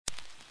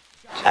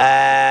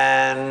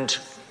And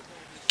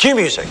cue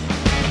music.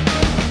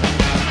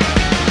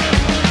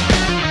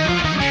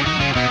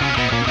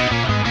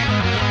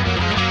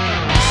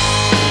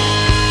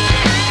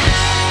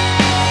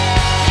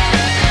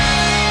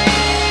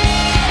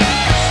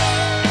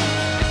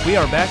 We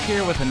are back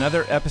here with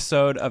another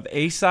episode of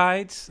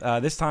A-Sides.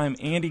 This time,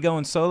 Andy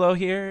going solo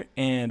here,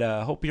 and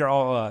hope you're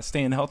all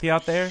staying healthy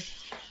out there.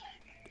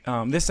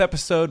 This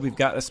episode, we've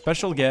got a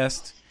special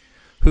guest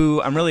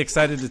who I'm really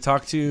excited to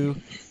talk to,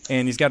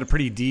 and he's got a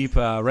pretty deep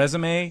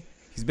resume.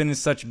 He's been in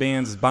such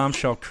bands as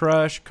Bombshell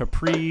Crush,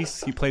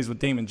 Caprice. He plays with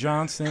Damon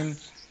Johnson.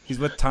 He's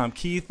with Tom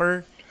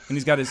Kiefer, and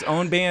he's got his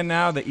own band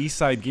now, the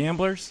Eastside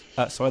Gamblers.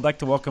 So I'd like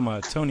to welcome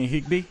Tony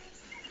Higbee.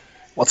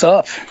 What's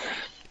up?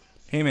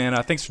 Hey, man,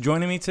 thanks for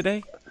joining me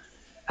today.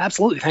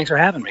 Absolutely. Thanks for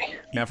having me.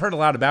 Now, I've heard a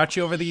lot about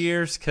you over the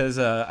years because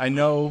I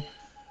know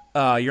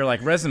your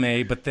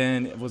resume, but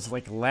then it was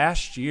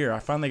last year I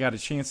finally got a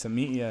chance to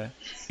meet you,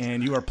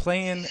 and you were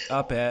playing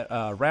up at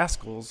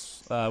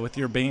Rascals with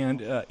your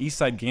band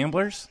Eastside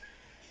Gamblers.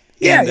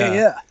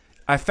 Yeah.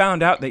 I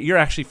found out that you're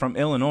actually from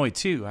Illinois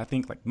too. I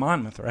think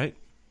Monmouth, right?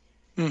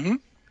 Mm-hmm.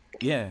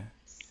 Yeah.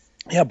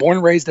 Yeah, born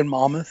and raised in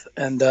Monmouth,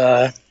 and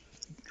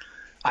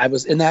I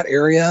was in that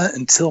area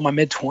until my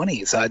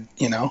mid-20s.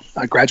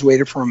 I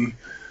graduated from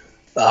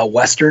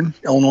Western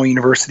Illinois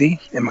University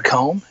in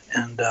Macomb,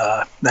 and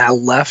then I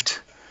left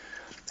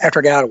after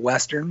I got out of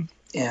Western,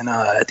 and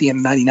at the end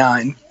of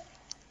 '99,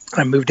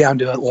 I moved down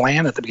to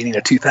Atlanta at the beginning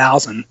of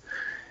 2000,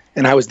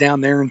 and I was down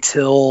there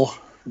until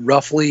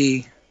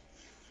roughly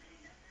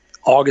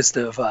August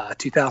of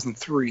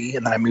 2003,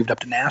 and then I moved up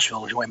to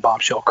Nashville to join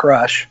Bombshell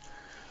Crush.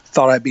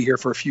 Thought I'd be here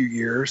for a few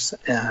years,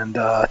 and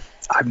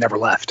I've never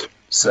left.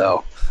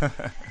 So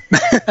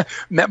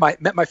met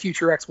my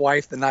future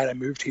ex-wife the night I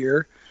moved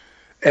here,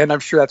 and I'm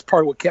sure that's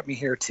part of what kept me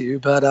here too.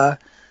 But at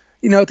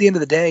the end of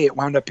the day, it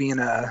wound up being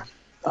a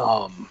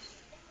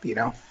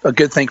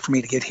good thing for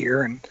me to get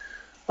here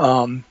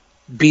and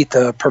beat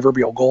the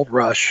proverbial gold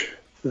rush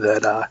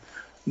that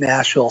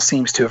Nashville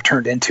seems to have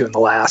turned into in the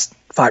last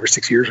 5 or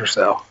 6 years or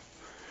so.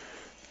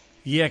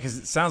 Yeah, because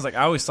it sounds I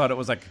always thought it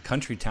was a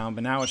country town,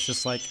 but now it's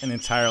just an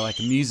entire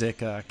music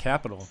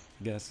capital,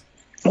 I guess.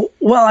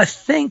 Well, I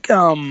think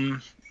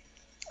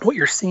what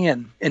you're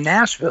seeing in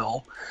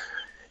Nashville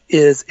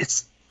is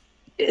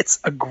it's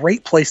a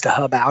great place to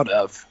hub out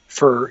of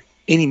for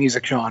any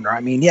music genre.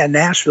 I mean, yeah,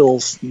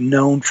 Nashville's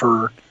known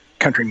for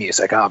country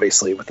music,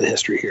 obviously, with the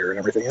history here and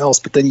everything else.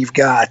 But then you've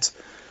got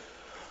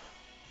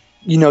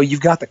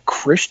the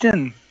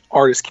Christian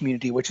artist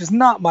community, which is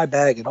not my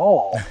bag at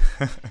all,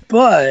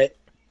 but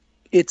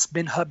it's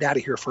been hubbed out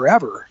of here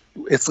forever.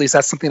 At least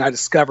that's something I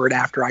discovered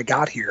after I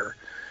got here.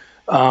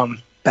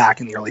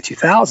 Back in the early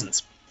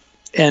 2000s.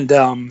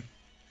 And,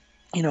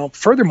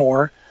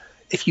 furthermore,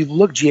 if you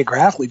look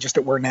geographically just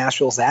at where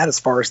Nashville's at as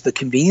far as the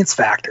convenience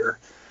factor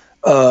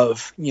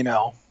of,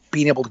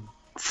 being able to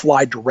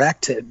fly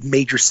direct to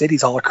major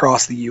cities all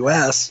across the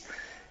U.S.,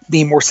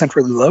 being more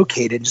centrally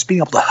located, just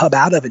being able to hub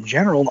out of in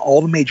general, and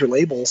all the major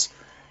labels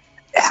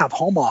have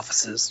home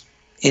offices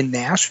in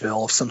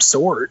Nashville of some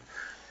sort.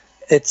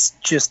 It's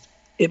just,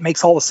 it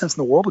makes all the sense in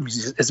the world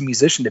as a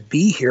musician to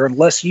be here,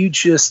 unless you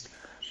just...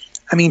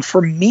 I mean,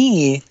 for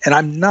me, and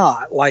I'm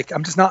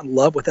just not in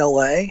love with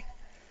LA,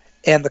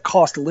 and the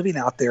cost of living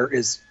out there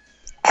is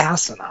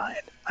asinine.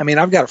 I mean,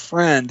 I've got a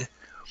friend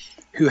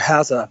who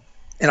has an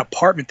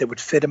apartment that would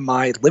fit in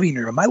my living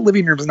room. My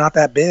living room is not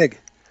that big.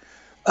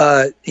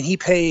 And he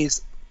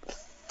pays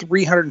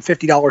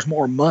 $350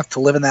 more a month to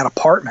live in that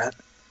apartment.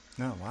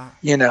 Oh, wow.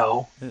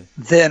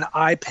 Than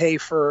I pay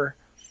for,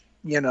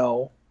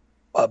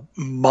 a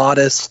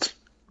modest,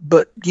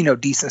 but,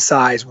 decent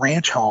sized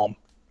ranch home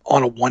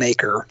on a 1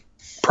 acre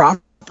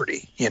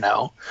property,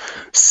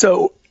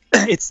 so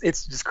it's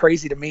just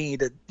crazy to me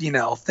to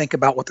think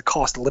about what the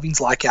cost of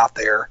living's like out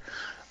there,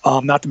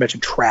 not to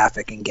mention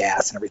traffic and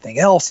gas and everything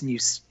else. And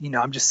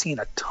I'm just seeing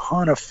a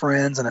ton of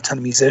friends and a ton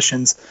of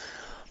musicians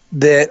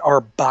that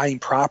are buying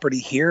property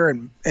here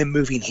and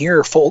moving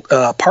here full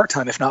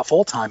part-time, if not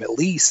full-time at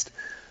least,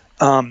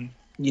 and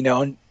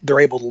they're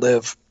able to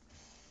live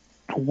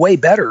way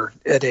better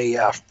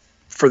at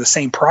for the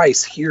same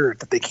price here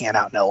that they can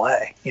out in LA,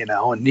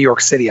 and New York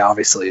City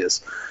obviously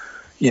is,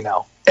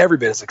 every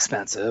bit as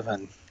expensive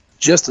and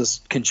just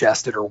as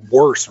congested or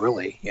worse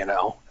really,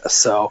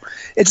 so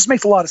it just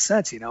makes a lot of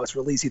sense. It's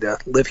real easy to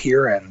live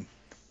here and,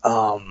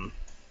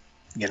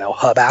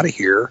 hub out of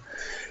here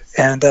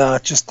and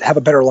just have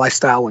a better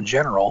lifestyle in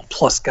general.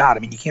 Plus, God, I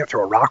mean, you can't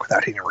throw a rock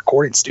without hitting a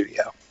recording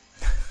studio.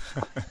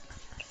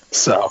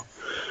 So,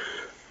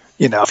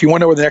 if you want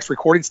to know where the next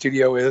recording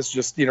studio is,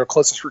 just,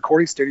 closest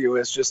recording studio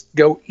is, just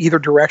go either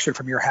direction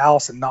from your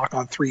house and knock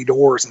on 3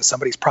 doors and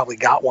somebody's probably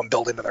got one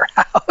built into their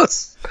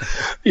house,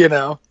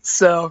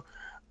 So,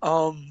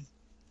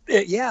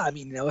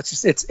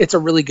 it's a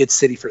really good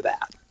city for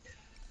that.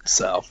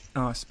 So,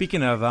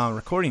 speaking of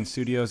recording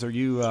studios, are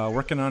you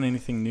working on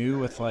anything new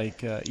with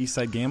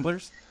Eastside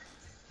Gamblers?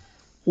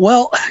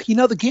 Well,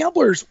 the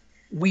Gamblers,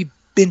 we've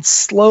been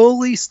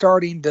slowly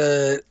starting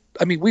to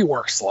I mean, we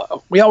work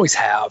slow. We always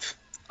have.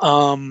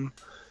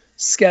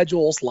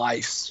 Schedules,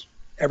 lives,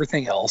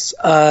 everything else.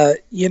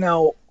 You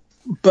know,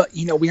 but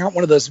you know, we aren't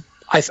one of those.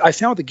 I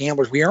found with the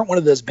Gamblers, we aren't one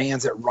of those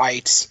bands that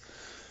writes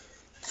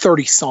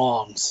 30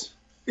 songs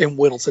and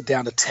whittles it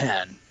down to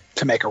 10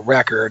 to make a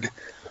record.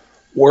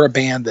 We're a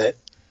band that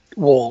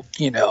will,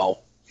 you know,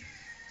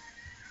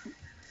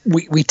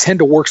 we tend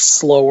to work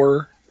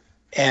slower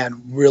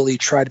and really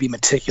try to be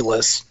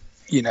meticulous,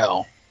 you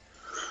know,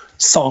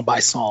 song by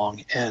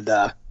song, and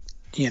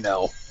you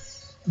know,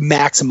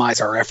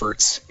 maximize our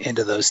efforts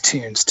into those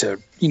tunes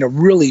to, you know,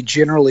 really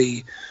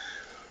generally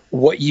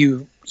what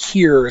you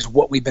hear is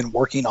what we've been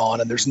working on,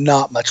 and there's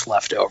not much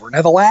left over.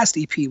 Now, the last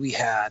EP we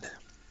had,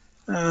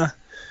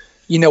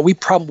 you know, we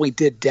probably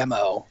did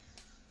demo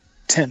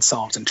 10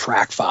 songs in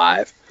track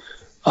 5.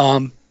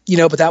 You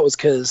know, but that was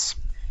because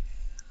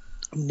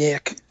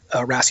Nick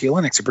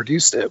Raskulinix, who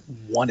produced it,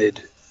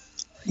 wanted,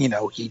 you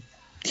know,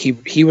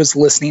 he was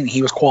listening,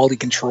 he was quality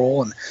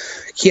control, and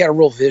he had a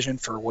real vision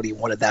for what he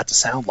wanted that to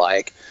sound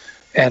like.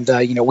 And,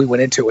 you know, we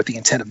went into it with the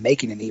intent of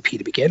making an EP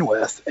to begin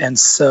with. And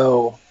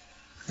so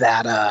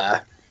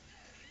that,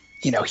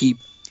 you know, he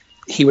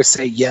would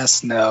say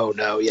yes, no,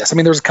 no, yes. I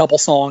mean, there was a couple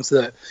songs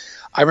that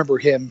I remember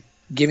him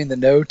giving the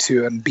no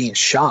to and being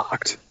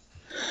shocked.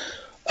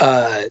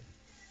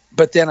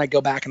 But then I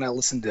go back and I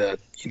listen to,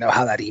 you know,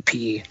 how that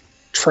EP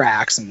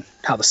tracks and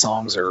how the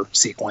songs are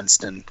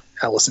sequenced, and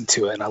I listen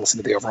to it and I listen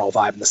to the overall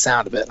vibe and the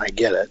sound of it, and I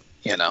get it,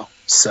 you know.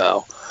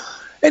 So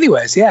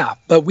anyways, yeah,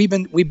 but we've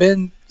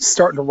been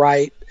starting to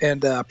write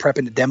and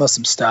prepping to demo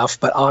some stuff,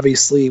 but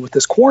obviously with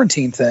this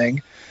quarantine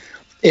thing,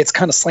 it's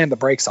kind of slammed the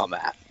brakes on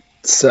that.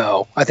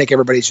 So I think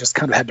everybody's just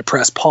kind of had to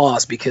press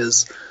pause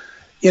because,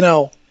 you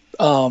know,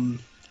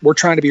 we're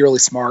trying to be really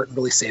smart and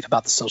really safe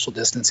about the social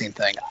distancing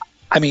thing.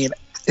 I mean,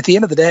 at the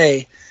end of the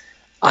day,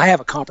 I have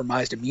a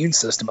compromised immune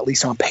system, at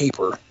least on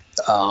paper.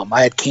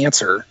 I had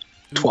cancer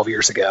 12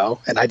 years ago,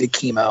 and I did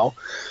chemo,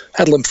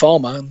 had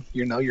lymphoma, and,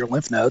 you know, your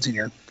lymph nodes and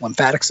your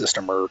lymphatic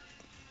system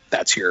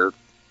that's the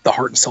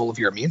heart and soul of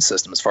your immune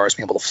system as far as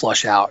being able to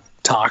flush out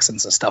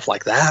toxins and stuff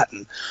like that.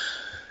 And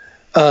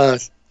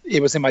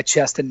it was in my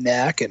chest and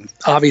neck, and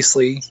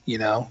obviously, you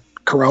know,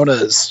 Corona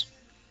is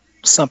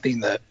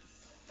something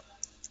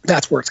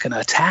that's where it's going to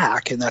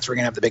attack, and that's where we're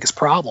going to have the biggest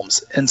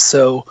problems. And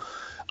so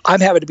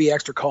I'm having to be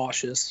extra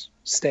cautious,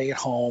 stay at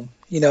home.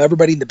 You know,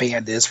 everybody in the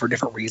band is for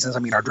different reasons. I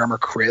mean, our drummer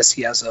Chris,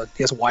 he has a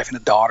wife and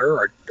a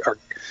daughter. Our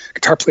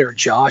guitar player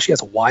Josh, he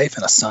has a wife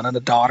and a son and a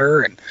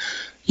daughter, and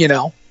you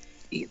know,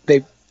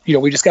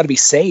 we just got to be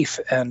safe.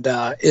 And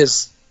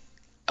is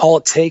all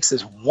it takes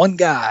is one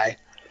guy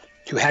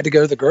who had to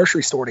go to the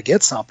grocery store to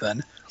get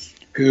something,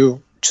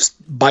 who just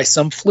by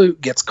some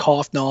fluke gets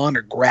coughed on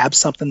or grabs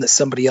something that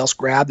somebody else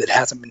grabbed that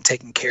hasn't been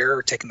taken care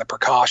or taking the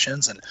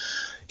precautions, and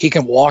he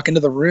can walk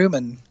into the room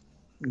and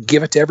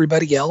give it to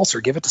everybody else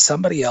or give it to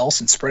somebody else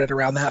and spread it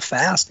around that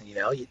fast. And, you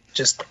know,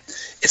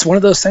 it's one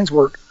of those things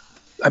where,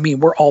 I mean,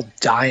 we're all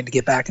dying to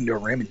get back into a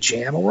room and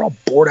jam, and we're all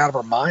bored out of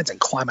our minds and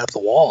climb up the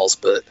walls,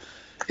 but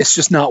it's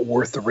just not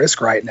worth the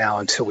risk right now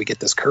until we get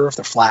this curve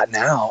to flatten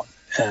out.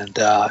 And,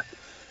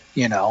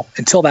 you know,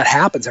 until that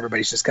happens,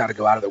 everybody's just got to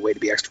go out of their way to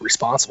be extra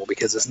responsible,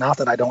 because it's not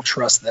that I don't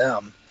trust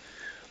them,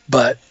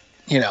 but,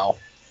 you know,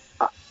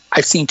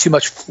 I've seen too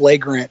much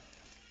flagrant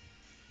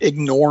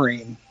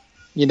ignoring,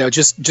 you know,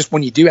 just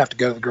when you do have to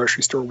go to the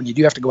grocery store, when you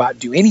do have to go out and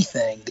do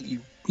anything that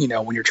you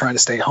know, when you're trying to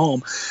stay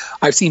home.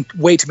 I've seen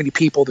way too many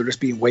people that are just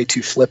being way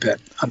too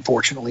flippant,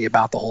 unfortunately,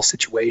 about the whole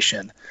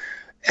situation.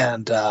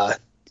 And,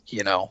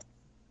 you know,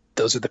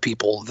 those are the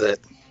people that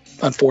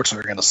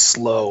unfortunately are going to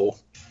slow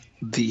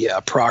the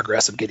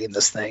progress of getting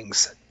this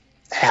thing's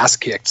ass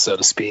kicked, so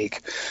to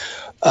speak.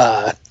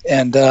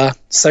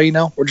 So, you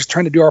know, we're just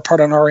trying to do our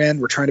part on our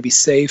end. We're trying to be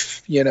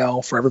safe, you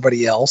know, for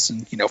everybody else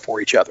and, you know,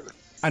 for each other.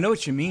 I know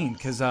what you mean,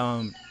 because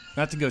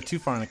not to go too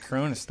far on the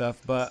Corona stuff,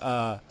 but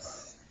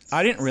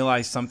I didn't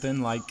realize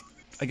something. Like,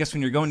 I guess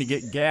when you're going to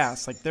get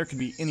gas, like, there could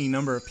be any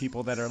number of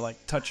people that are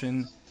like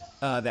touching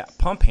that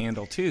pump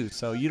handle too.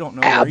 So you don't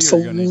know where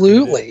you're going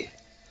to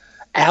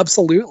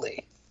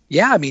Absolutely.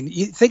 Yeah, I mean,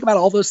 you think about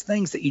all those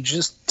things that you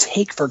just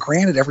take for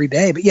granted every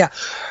day. But yeah,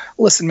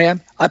 listen,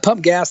 man, I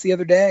pumped gas the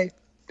other day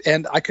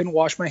and I couldn't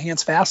wash my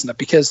hands fast enough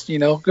because, you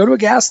know, go to a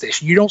gas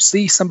station. You don't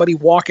see somebody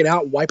walking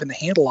out wiping the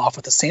handle off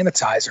with a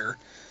sanitizer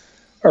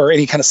or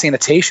any kind of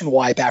sanitation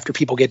wipe after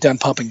people get done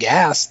pumping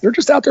gas. They're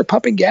just out there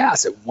pumping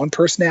gas at one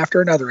person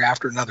after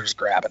another's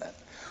grabbing it.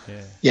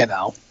 Yeah. You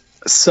know,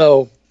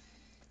 so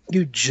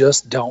you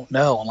just don't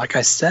know. And like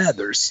I said,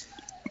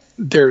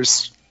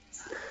 there's,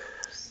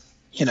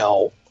 you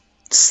know,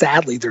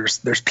 sadly,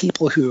 there's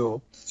people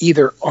who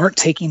either aren't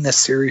taking this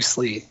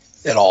seriously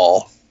at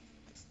all,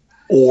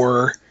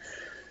 or,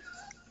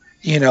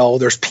 you know,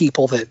 there's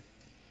people that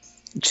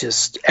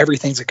just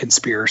everything's a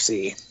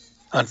conspiracy,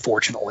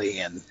 unfortunately,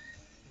 and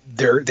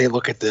they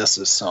look at this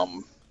as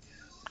some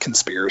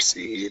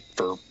conspiracy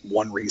for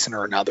one reason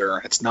or another,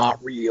 and it's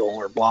not real,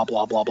 or blah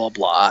blah blah blah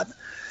blah.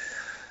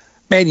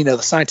 Man, you know,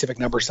 the scientific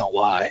numbers don't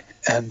lie,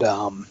 and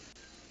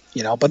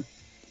you know, but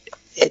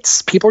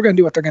it's people are going to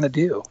do what they're going to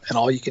do, and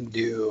all you can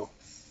do,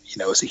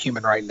 as a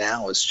human right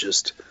now is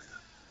just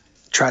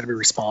try to be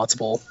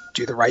responsible,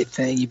 do the right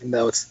thing, even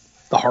though it's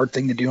the hard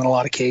thing to do in a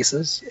lot of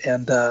cases.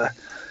 And,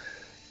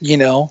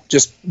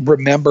 just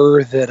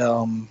remember that,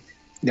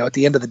 at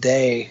the end of the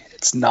day,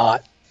 it's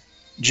not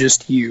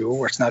just you,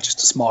 or it's not just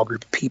a small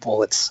group of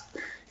people. It's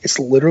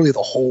literally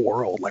the whole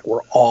world. Like,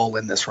 we're all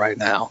in this right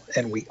now,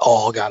 and we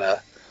all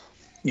gotta,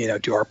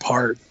 do our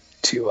part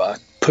to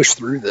push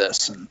through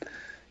this. And,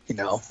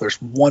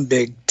 there's one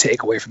big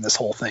takeaway from this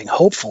whole thing.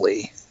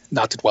 Hopefully,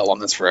 not to dwell on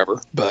this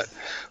forever, but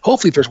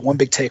hopefully if there's one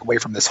big takeaway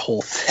from this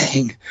whole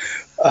thing,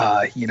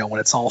 when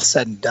it's all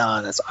said and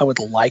done, is I would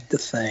like to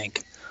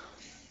think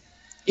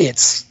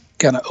it's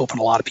going to open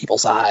a lot of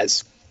people's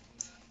eyes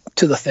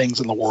to the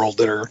things in the world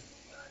that are,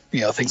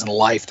 things in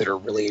life that are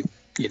really,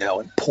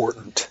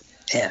 important,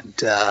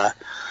 and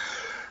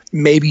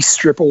maybe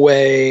strip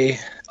away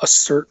a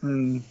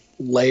certain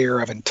layer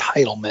of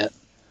entitlement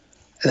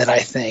that I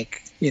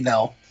think,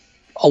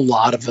 a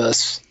lot of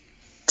us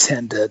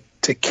tend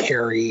to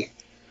carry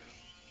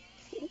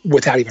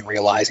without even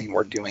realizing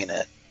we're doing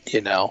it,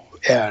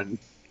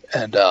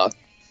 and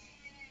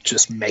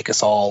just make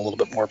us all a little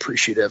bit more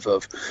appreciative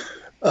of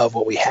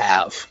what we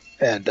have,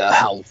 and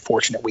how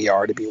fortunate we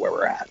are to be where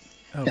we're at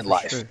in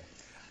life. Sure.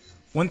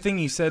 One thing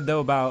you said, though,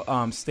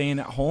 about staying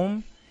at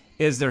home,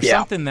 is there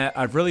something that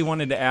I really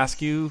wanted to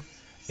ask you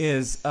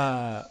is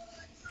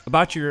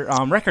about your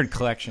record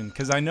collection,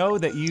 because I know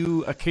that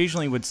you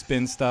occasionally would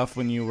spin stuff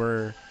when you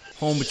were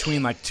home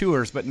between like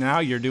tours, but now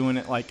you're doing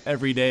it like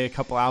every day, a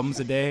couple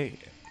albums a day.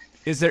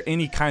 Is there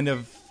any kind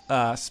of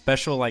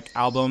special like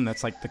album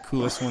that's like the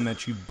coolest one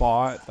that you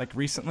bought like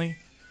recently?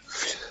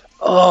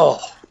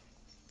 Oh,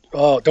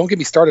 don't get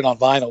me started on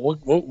vinyl.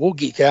 We'll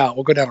geek out.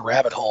 We'll go down a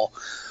rabbit hole.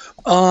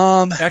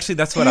 Actually,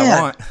 that's what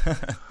I want.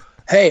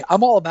 Hey,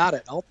 I'm all about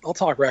it. I'll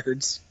talk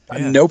records.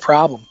 Yeah. No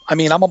problem. I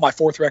mean, I'm on my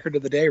 4th record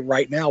of the day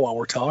right now while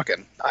we're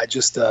talking. I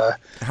just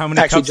how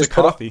many cups of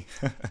coffee?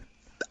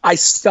 I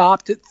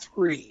stopped at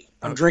 3.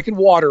 I'm drinking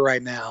water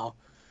right now.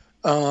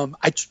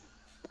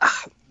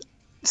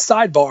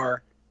 Sidebar,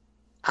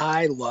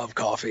 I love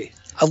coffee.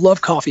 I love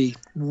coffee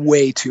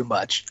way too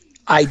much.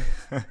 I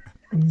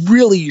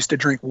really used to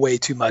drink way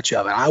too much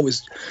of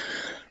it.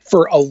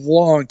 For a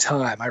long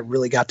time, I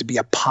really got to be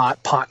a pot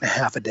and a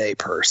half a day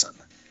person.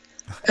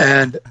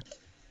 And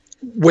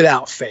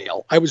without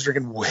fail, I was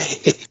drinking way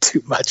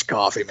too much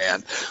coffee,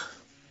 man.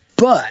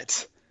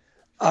 But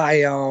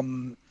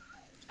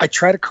I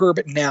try to curb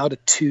it now to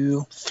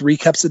 2-3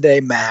 cups a day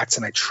max,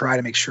 and I try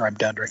to make sure I'm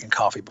done drinking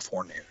coffee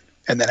before noon.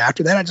 And then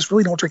after that, I just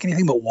really don't drink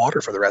anything but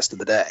water for the rest of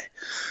the day.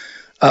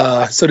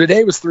 So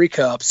today was 3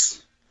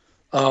 cups,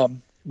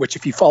 which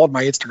if you followed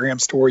my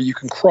Instagram story, you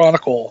can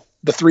chronicle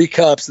the 3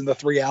 cups and the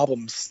 3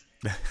 albums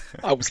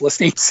I was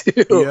listening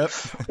to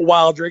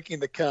while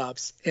drinking the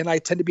cups. And I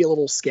tend to be a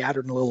little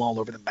scattered and a little all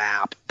over the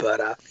map. But,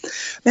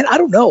 man, I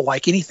don't know,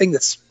 like anything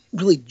that's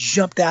really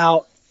jumped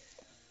out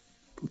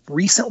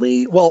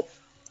recently. Well,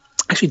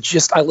 actually,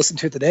 I listened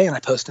to it today and I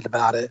posted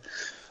about it.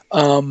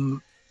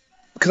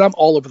 Because I'm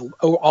all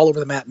over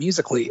the map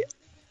musically.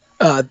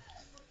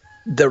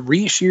 The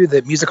reissue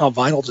that Music on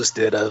Vinyl just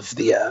did of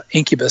the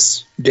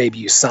Incubus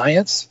debut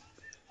Science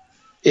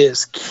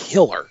is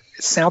killer.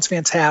 It sounds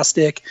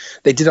fantastic.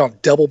 They did it on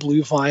double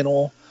blue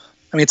vinyl.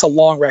 I mean, it's a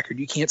long record.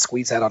 You can't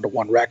squeeze that onto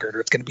one record, or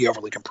it's going to be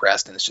overly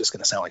compressed and it's just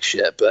going to sound like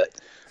shit. But,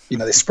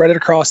 they spread it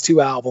across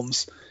 2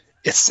 albums.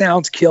 It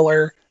sounds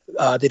killer.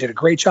 They did a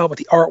great job with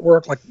the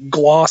artwork, like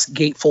gloss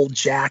gatefold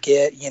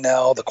jacket,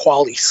 the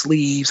quality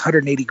sleeves,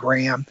 180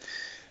 gram.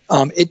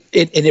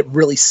 It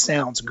really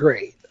sounds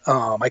great.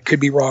 I could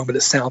be wrong, but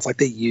it sounds like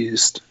they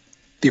used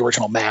the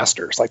original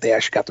masters, like they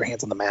actually got their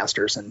hands on the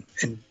masters and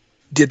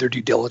did their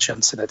due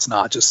diligence, and it's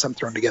not just some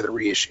thrown together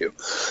reissue.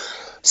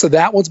 So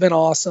that one's been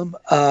awesome.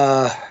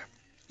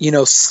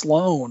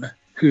 Sloan,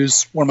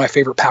 who's one of my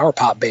favorite power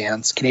pop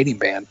bands, Canadian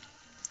band,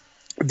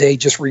 they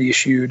just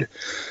reissued.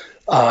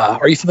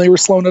 Are you familiar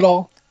with Sloan at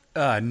all?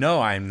 No,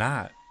 I'm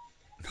not.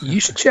 You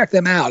should check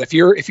them out. If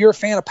you're a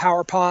fan of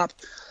power pop,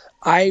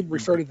 I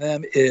refer to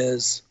them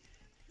as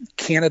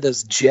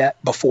Canada's Jet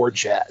before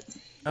Jet.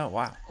 Oh,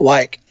 wow.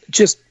 Like,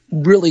 just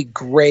really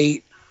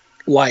great,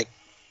 like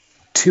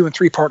 2 and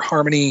 3 part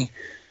harmony,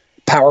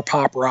 power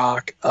pop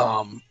rock.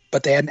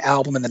 But they had an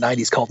album in the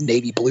 90s called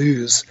Navy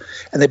Blues,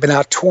 and they've been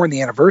out touring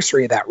the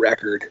anniversary of that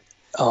record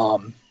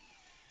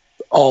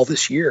all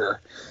this year,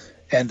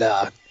 and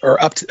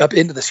or up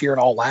into this year and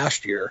all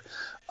last year.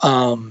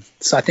 So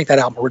I think that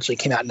album originally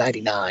came out in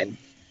 99.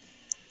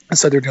 And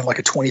so they're doing like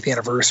a 20th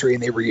anniversary,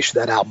 and they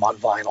reissued that album on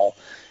vinyl.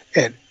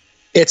 And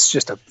it's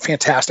just a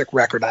fantastic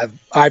record.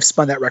 I've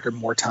spun that record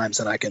more times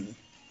than I can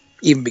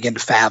even begin to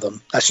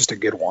fathom. That's just a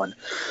good one.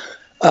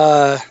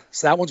 So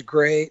that one's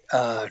great.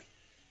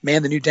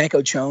 Man, the new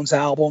Danko Jones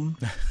album,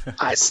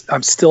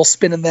 I'm still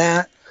spinning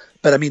that.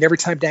 But I mean, every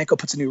time Danko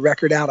puts a new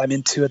record out, I'm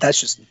into it. That's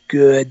just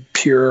good,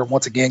 pure,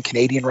 once again,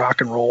 Canadian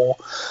rock and roll.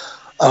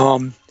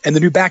 And the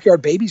new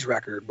Backyard Babies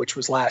record, which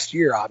was last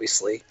year,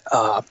 obviously,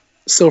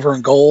 Silver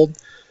and Gold.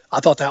 I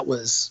thought that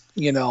was,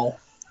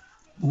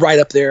 right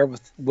up there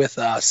with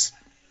us,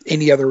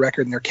 any other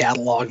record in their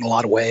catalog in a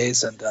lot of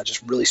ways, and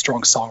just really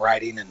strong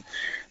songwriting. And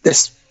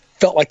this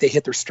felt like they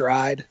hit their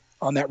stride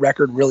on that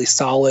record, really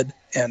solid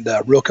and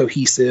real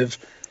cohesive,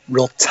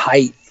 real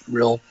tight,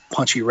 real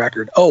punchy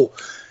record. Oh,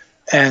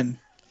 and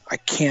I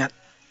can't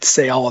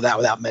say all of that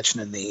without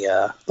mentioning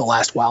the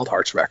last Wild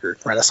Hearts record,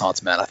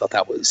 Renaissance Men. I thought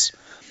that was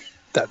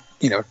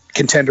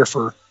contender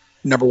for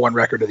 #1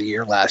 record of the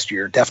year last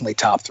year, definitely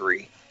top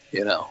 3.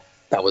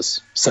 That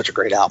was such a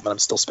great album, and I'm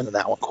still spinning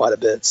that one quite a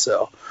bit.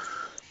 So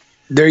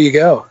there you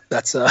go.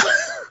 That's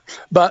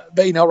but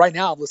right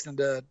now I'm listening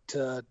to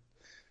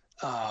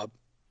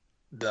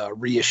the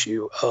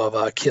reissue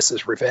of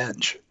Kiss's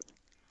Revenge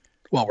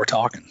while we're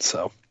talking.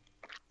 So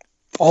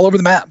all over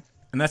the map.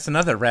 And that's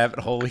another rabbit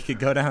hole we could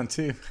go down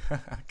too.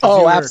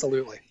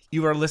 Absolutely.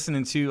 You were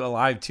listening to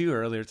Alive 2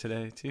 earlier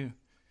today too.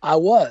 I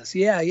was,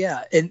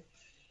 yeah. And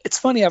it's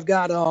funny, I've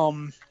got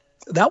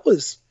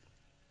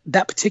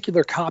that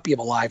particular copy of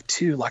Alive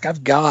 2, like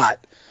I've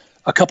got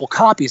a couple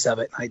copies of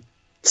it. I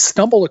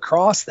stumbled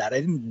across that.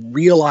 I didn't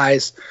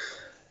realize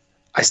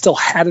I still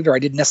had it, or I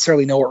didn't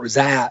necessarily know where it was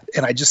at.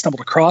 And I just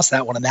stumbled across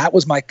that one. And that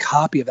was my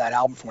copy of that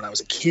album from when I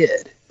was a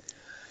kid.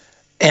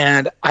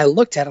 And I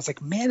looked at it, I was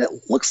like, man, it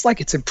looks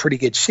like it's in pretty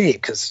good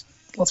shape. Cause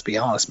let's be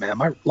honest,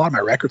 man, a lot of my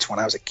records when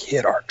I was a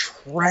kid are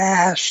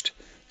trashed,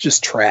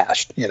 just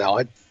trashed.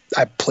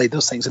 I played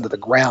those things into the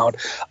ground.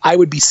 I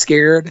would be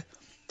scared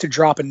to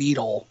drop a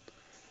needle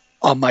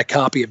on my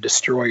copy of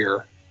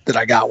Destroyer that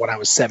I got when I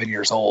was 7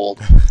 years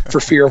old for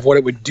fear of what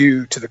it would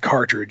do to the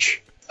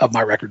cartridge of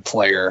my record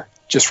player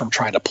just from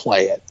trying to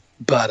play it.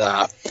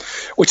 But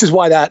which is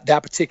why that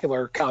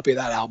particular copy of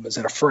that album is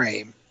in a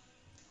frame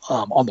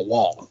on the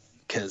wall,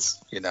 because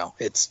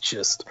it's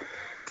just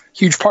a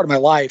huge part of my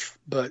life,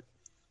 but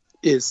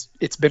it's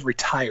been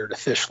retired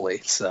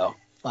officially. So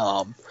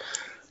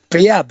but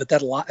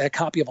that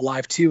copy of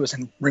Alive 2 is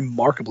in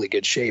remarkably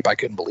good shape. I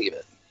couldn't believe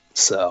it.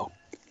 So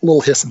a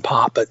little hiss and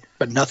pop,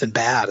 but nothing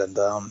bad. And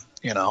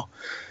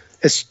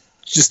it's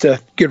just a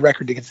good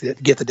record to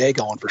get the day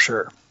going for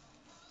sure.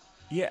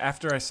 Yeah,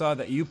 after I saw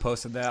that you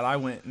posted that, I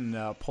went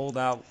and pulled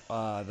out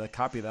the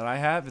copy that I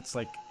have. It's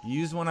like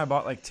used one I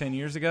bought like 10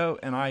 years ago,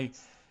 and I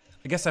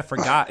guess I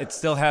forgot it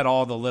still had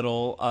all the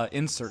little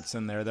inserts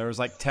in there. There was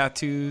like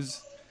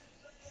tattoos.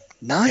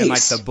 Nice. And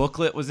like the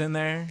booklet was in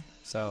there.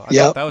 So I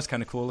thought that was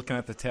kind of cool looking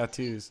at the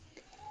tattoos.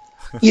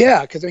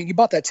 Yeah, because you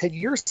bought that 10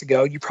 years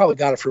ago. You probably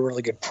got it for a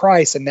really good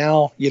price, and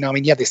now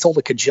they sold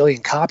a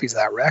cajillion copies of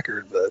that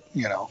record. But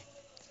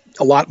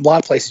a lot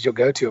of places you'll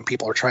go to, and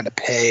people are trying to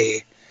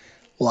pay,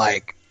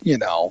 like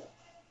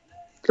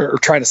or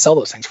trying to sell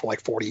those things for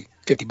like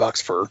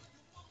 $40-$50 for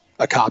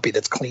a copy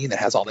that's clean that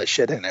has all that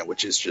shit in it,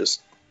 which is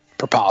just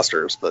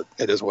preposterous. But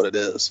it is what it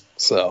is.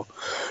 So.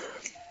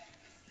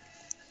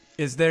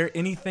 Is there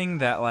anything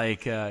that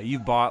like you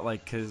bought,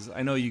 like, because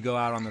I know you go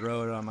out on the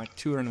road on like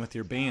touring with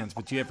your bands,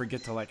 but do you ever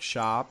get to like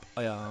shop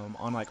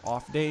on like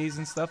off days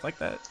and stuff like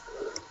that?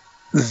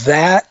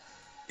 That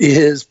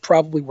is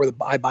probably where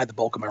I buy the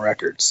bulk of my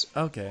records.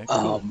 Okay.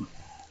 Cool.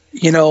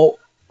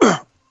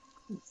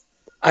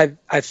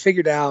 I've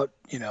figured out,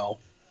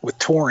 with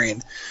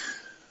touring,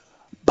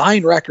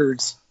 buying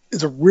records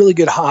is a really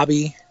good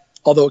hobby,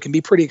 although it can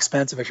be pretty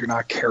expensive if you're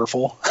not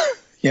careful,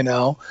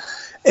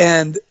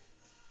 and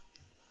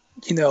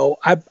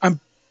I'm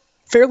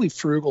fairly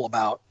frugal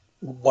about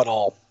what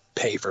I'll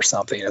pay for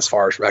something as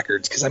far as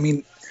records. Cause I've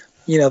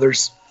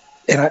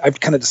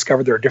kind of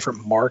discovered there are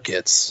different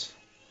markets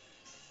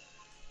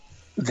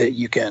that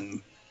you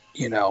can,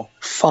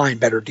 find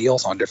better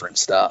deals on different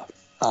stuff.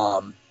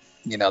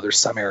 There's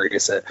some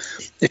areas that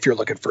if you're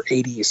looking for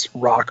 80s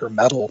rock or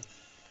metal,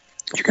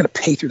 you're going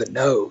to pay through the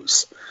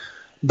nose.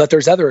 But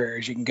there's other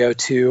areas you can go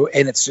to,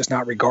 and it's just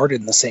not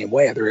regarded in the same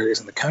way. Other areas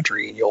in the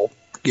country, and you'll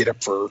get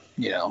it for,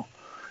 you'll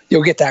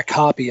get that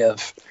copy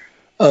of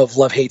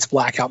Love Hates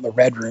Blackout in the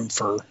Red Room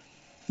for,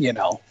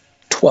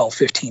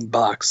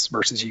 $12-$15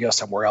 versus you go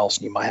somewhere else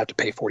and you might have to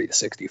pay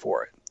 $40-$60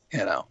 for it,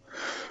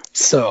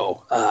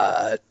 So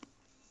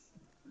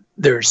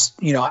there's,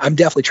 I'm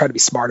definitely trying to be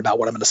smart about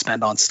what I'm going to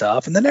spend on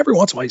stuff. And then every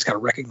once in a while, you just got to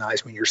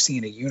recognize when you're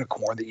seeing a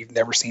unicorn that you've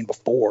never seen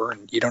before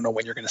and you don't know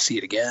when you're going to see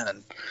it again.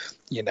 And,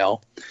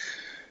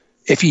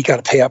 if you got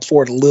to pay up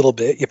for it a little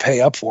bit, you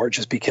pay up for it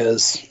just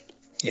because,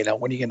 when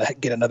are you going to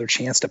get another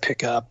chance to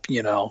pick up,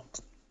 the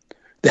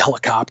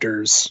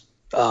Helicopters,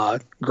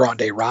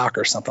 Grande Rock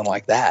or something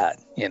like that,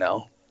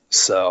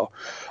 So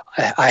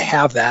I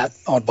have that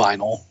on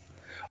vinyl.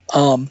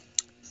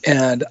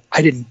 And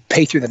I didn't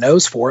pay through the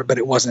nose for it, but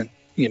it wasn't,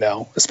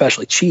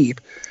 especially cheap.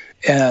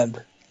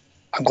 And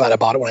I'm glad I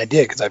bought it when I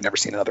did, because I've never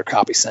seen another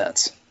copy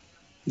since,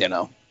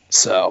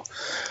 So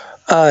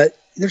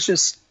there's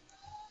just,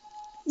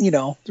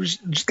 there's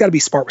just got to be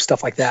smart with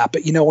stuff like that.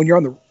 But, when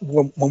you're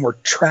when we're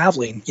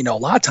traveling, a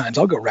lot of times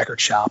I'll go record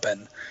shop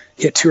and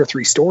hit 2 or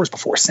 3 stores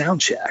before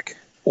sound check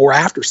or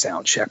after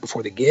sound check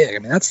before the gig. I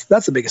mean, that's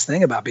the biggest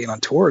thing about being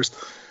on tours.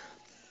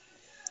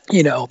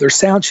 There's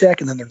sound check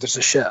and then there's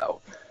a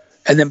show.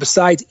 And then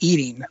besides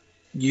eating,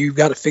 you've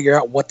got to figure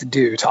out what to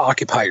do to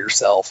occupy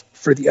yourself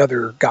for the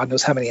other God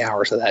knows how many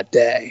hours of that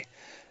day.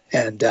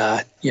 And,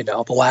 you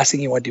know, the last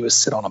thing you want to do is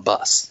sit on a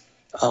bus.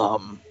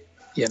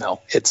 You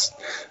know, it's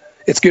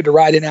good to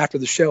ride in after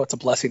the show. It's a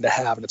blessing to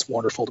have, and it's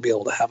wonderful to be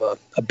able to have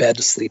a bed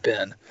to sleep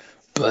in.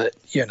 But,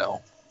 you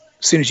know,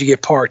 as soon as you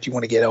get parked, you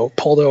want to get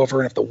pulled over,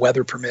 and if the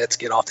weather permits,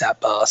 get off that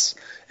bus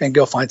and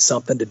go find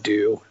something to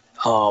do.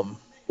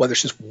 Whether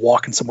it's just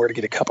walking somewhere to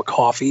get a cup of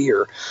coffee,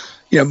 or,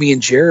 you know, me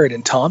and Jared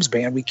and Tom's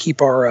band, we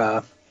keep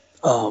our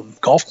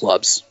golf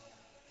clubs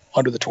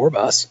under the tour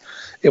bus,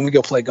 and we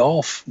go play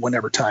golf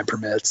whenever time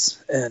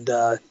permits. And,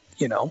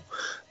 you know,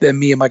 then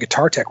me and my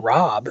guitar tech,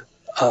 Rob,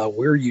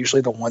 we're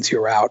usually the ones who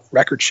are out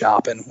record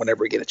shopping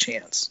whenever we get a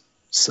chance.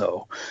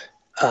 So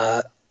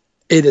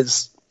it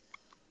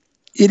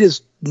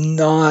is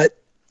not,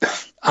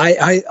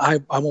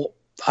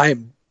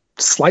 I'm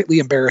slightly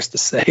embarrassed to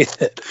say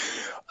that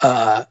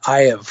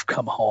I have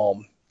come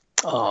home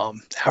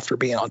after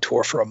being on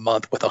tour for a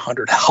month with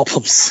 100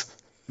 albums.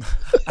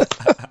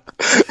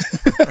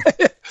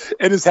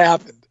 It has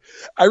happened.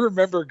 I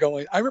remember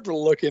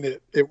looking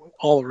at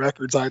all the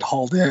records I'd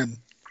hauled in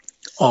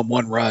on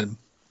one run,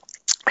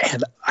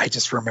 and I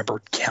just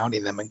remember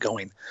counting them and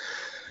going,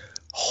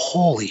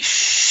 holy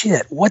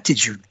shit, what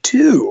did you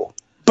do?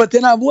 But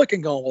then I'm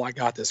looking going, well, I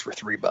got this for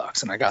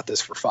 $3 and I got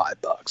this for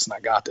 $5 and I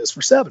got this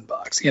for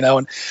 $7, you know,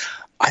 and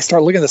I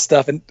start looking at this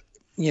stuff, and,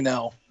 you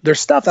know, there's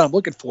stuff that I'm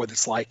looking for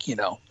that's like, you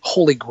know,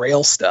 holy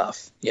grail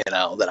stuff, you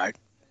know, that I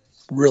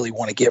really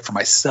want to get for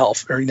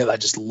myself, or, you know, that I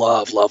just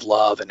love,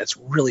 and it's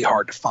really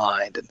hard to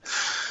find. And,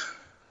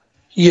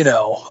 you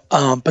know,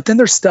 but then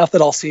there's stuff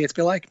that I'll see, it's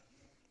be like,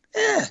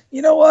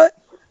 you know what?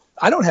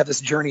 I don't have this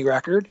Journey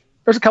record.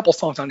 There's a couple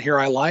songs on here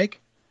I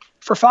like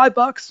for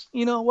 $5,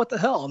 you know, what the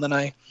hell? And then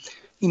I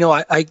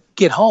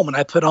get home and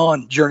I put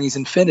on Journey's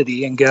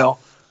Infinity and go,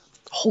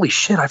 holy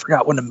shit, I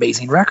forgot what an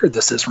amazing record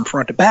this is from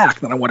front to back.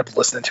 And then I went up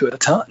listening to it a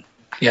ton,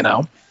 you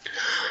know?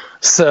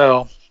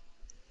 So,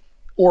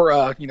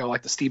 or, you know,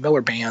 like the Steve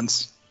Miller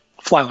Band's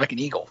Fly Like an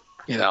Eagle,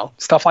 you know,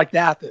 stuff like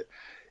that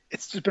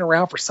it's just been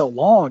around for so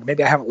long.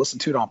 Maybe I haven't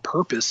listened to it on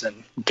purpose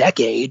in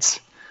decades,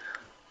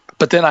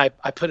 but then I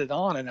put it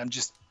on and I'm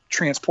just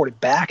transported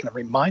back and I'm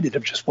reminded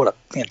of just what a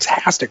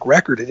fantastic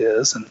record it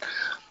is. And,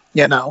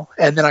 you know,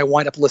 and then I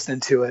wind up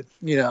listening to it,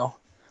 you know,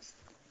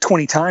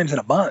 20 times in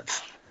a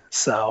month.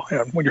 So, you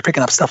know, when you're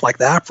picking up stuff like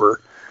that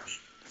for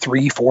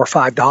 $3,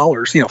 $4,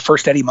 $5, you know,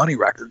 First Eddie Money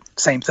record,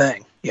 same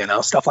thing, you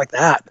know, stuff like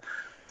that.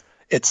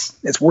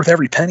 It's worth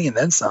every penny and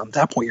then some. At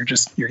that point, you're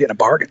getting a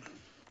bargain.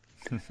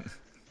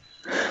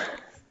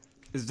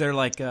 Is there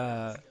like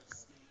you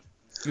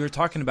were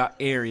talking about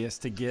areas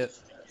to get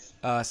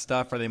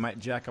stuff, or they might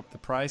jack up the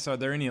price? Are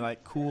there any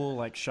like cool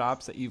like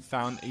shops that you've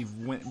found that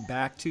you've went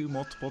back to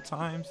multiple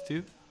times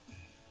too?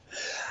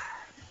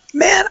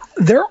 Man,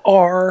 there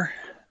are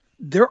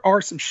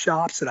some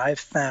shops that I've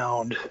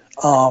found,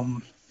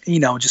 you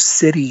know, just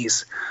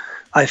cities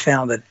I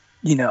found that,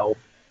 you know,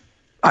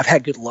 I've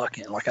had good luck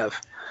in. Like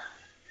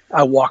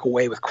I walk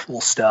away with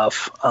cool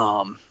stuff,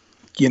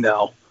 you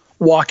know,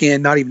 walk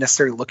in, not even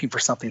necessarily looking for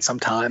something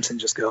sometimes, and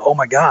just go, oh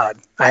my God,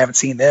 I haven't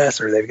seen this,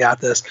 or they've got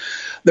this.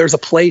 There's a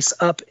place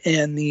up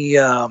in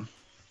the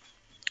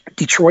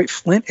Detroit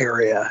Flint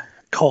area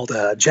called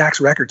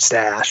Jack's Record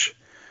Stash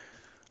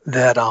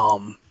that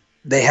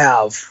they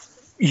have,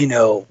 you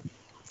know,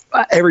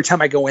 every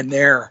time I go in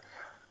there,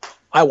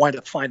 I wind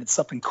up finding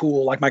something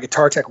cool. Like my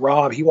guitar tech,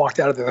 Rob, he walked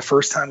out of there the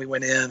first time we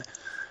went in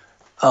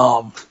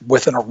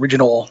with an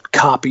original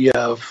copy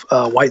of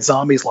White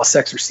Zombie's La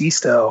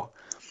Sexorcisto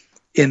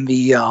in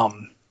the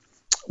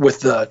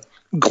with the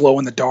glow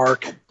in the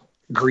dark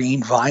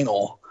green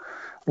vinyl,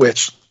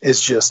 which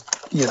is just,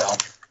 you know,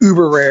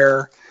 uber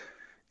rare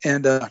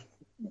and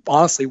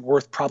honestly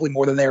worth probably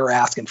more than they were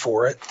asking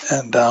for it.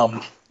 And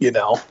you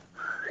know,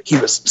 he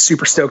was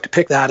super stoked to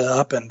pick that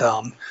up. And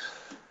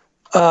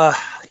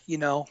you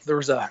know, there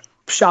was a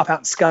shop out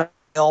in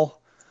Scottsdale.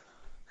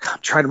 I'm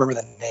trying to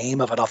remember the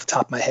name of it off the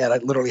top of my head.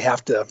 I'd literally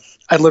have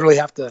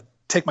to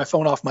take my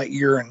phone off my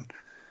ear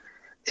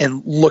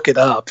and look it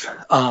up.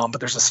 But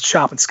there's a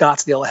shop in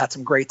Scottsdale that had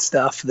some great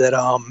stuff that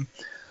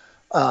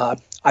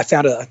I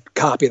found a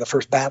copy of the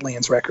first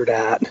Badlands record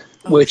at,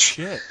 which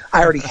shit.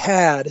 I already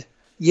had.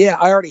 Yeah,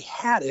 I already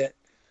had it.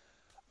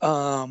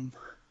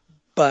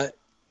 But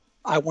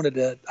I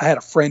had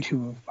a friend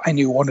who I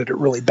knew wanted it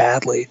really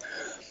badly,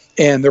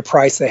 and their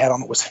price they had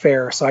on it was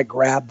fair. So I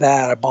grabbed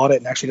that, I bought it,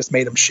 and actually just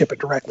made them ship it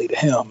directly to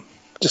him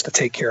just to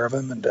take care of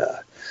him. And,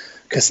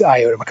 cause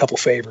I owed him a couple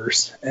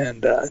favors,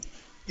 and,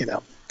 you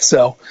know,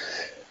 so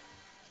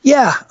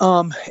yeah.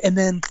 And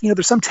then, you know,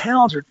 there's some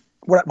towns, or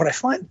what I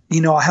find,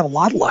 you know, I have a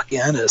lot of luck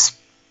in is,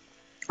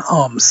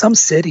 some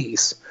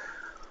cities,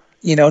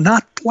 you know,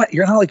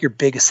 you're not like your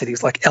biggest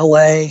cities, like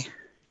LA,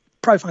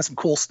 probably find some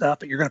cool stuff,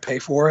 but you're going to pay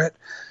for it.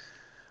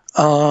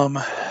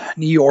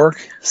 New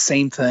York,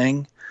 same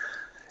thing.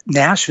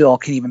 Nashville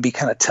can even be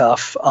kind of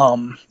tough,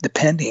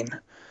 depending,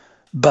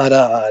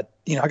 but,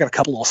 you know, I got a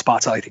couple little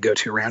spots I like to go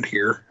to around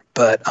here,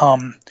 but,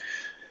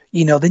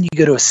 you know, then you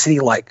go to a city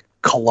like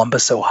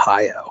Columbus,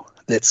 Ohio,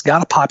 that's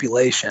got a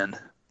population,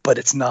 but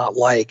it's not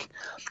like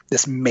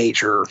this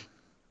major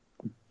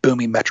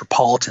booming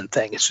metropolitan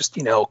thing. It's just,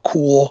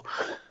 cool,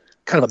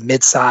 kind of a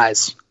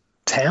mid-size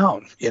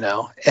town,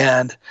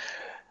 and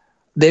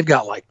they've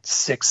got like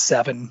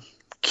 6-7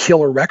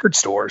 killer record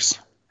stores,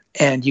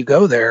 and you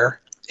go there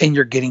and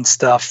you're getting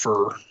stuff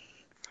for,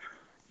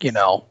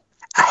 a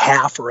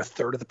half or a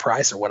third of the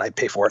price of what I'd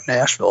pay for it in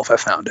Nashville if I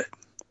found it,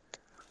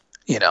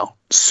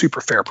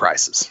 super fair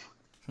prices.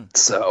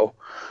 So,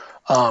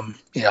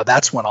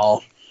 that's when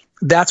I'll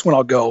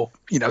go,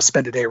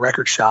 spend a day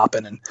record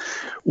shopping and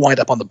wind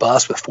up on the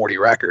bus with 40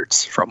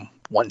 records from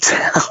one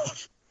town.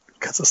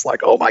 Because it's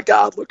like, oh my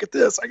God, look at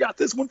this. I got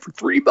this one for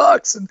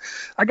 $3 and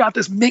I got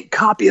this mint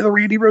copy of the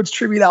Randy Rhoads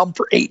tribute album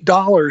for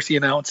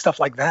 $8, and stuff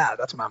like that.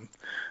 That's when I'm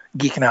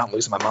geeking out and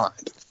losing my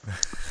mind.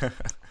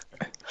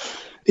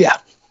 Yeah.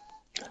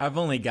 I've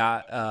only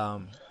got,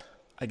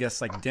 I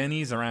guess, like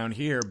Denny's around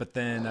here, but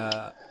then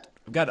I've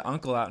got an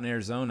uncle out in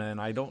Arizona,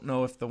 and I don't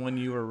know if the one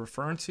you were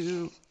referring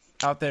to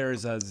out there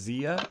is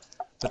Zia,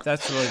 but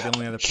that's really the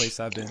only other place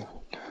I've been.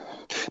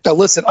 Now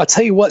listen, I'll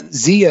tell you what,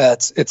 Zia,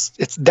 it's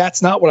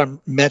that's not what I'm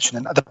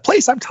mentioning. The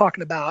place I'm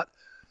talking about,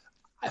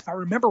 if I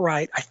remember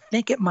right, I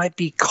think it might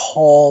be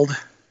called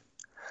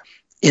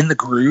In the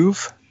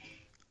Groove,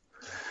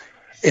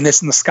 and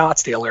it's in the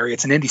Scottsdale area.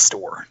 It's an indie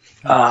store.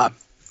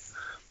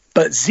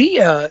 But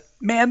Zia,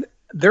 man,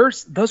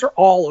 those are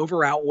all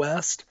over out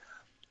west,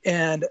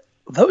 and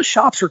those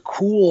shops are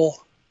cool.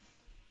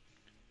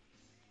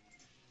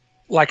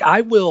 Like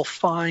I will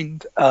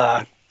find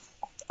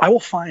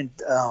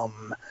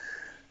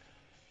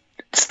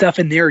stuff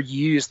in there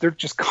used. They're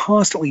just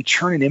constantly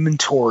churning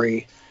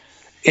inventory,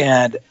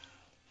 and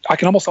I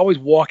can almost always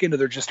walk into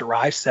their just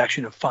arrived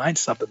section and find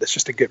something that's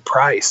just a good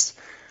price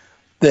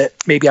that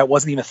maybe I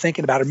wasn't even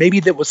thinking about, or maybe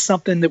that was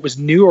something that was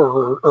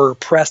newer or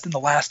pressed in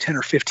the last 10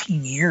 or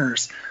 15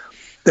 years.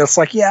 That's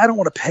like, yeah, I don't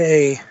want to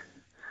pay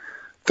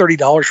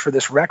 $30 for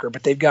this record,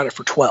 but they've got it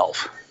for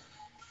 $12.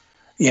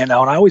 And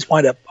I always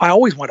wind up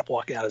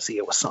walking out of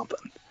Zia with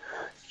something.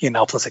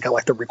 Plus I got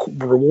like the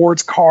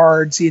rewards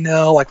cards,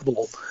 like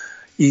little,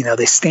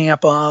 they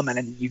stamp them, and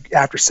then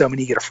after so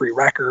many you get a free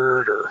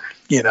record, or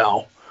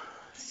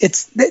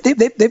it's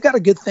they've got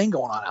a good thing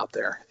going on out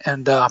there,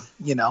 and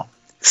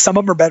some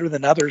of them are better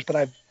than others,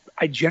 but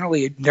I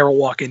generally never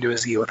walk into a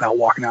Zia without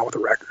walking out with a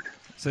record.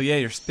 So yeah,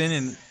 you're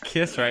spinning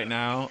Kiss right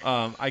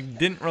now. I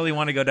didn't really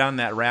want to go down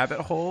that rabbit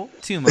hole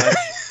too much,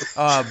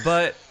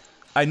 but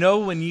I know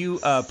when you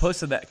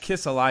posted that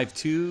Kiss Alive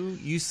 2,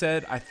 you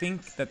said, I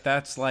think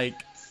that's like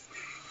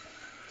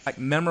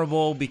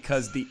memorable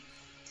because the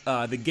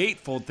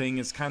gatefold thing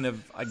is kind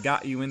of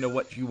got you into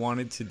what you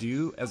wanted to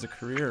do as a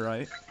career,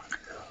 right?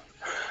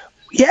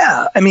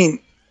 Yeah, I mean,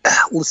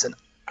 listen,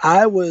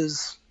 I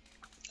was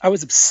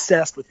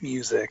obsessed with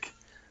music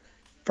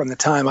from the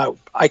time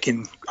I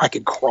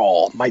could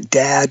crawl. My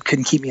dad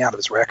couldn't keep me out of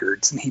his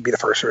records, and he'd be the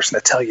first person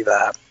to tell you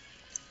that.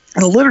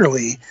 And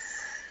literally,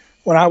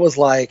 when I was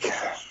like,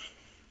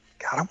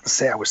 God, I want to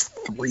say I was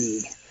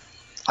 3.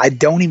 I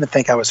don't even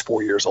think I was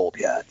 4 years old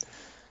yet.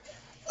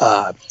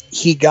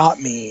 He got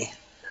me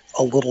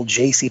a little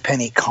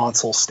JCPenney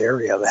console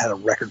stereo that had a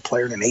record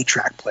player and an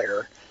 8-track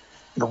player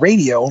and a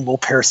radio and a little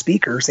pair of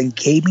speakers, and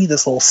gave me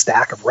this little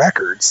stack of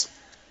records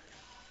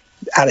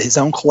out of his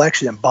own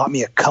collection, and bought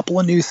me a couple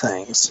of new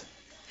things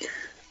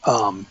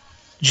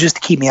just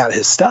to keep me out of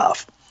his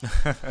stuff.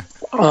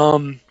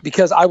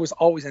 Because I was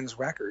always in his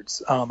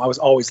records. I was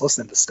always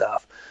listening to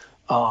stuff.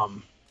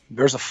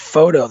 There's a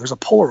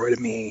Polaroid of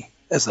me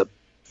as a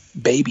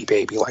baby,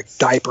 like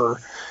diaper,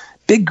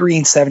 big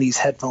green 70s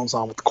headphones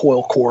on with the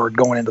coil cord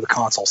going into the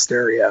console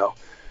stereo.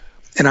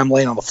 And I'm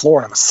laying on the floor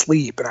and I'm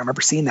asleep. And I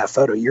remember seeing that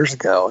photo years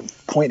ago and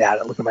pointing at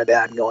it, looking at my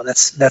dad and going,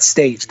 that's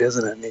staged,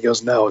 isn't it? And he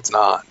goes, no, it's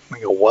not. And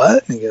I go,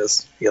 what? And he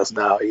goes,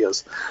 no. He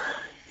goes,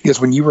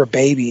 when you were a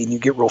baby and you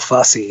get real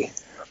fussy,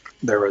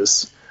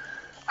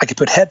 I could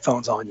put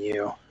headphones on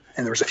you,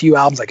 and there was a few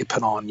albums I could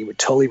put on. You would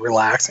totally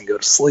relax and go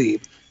to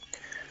sleep.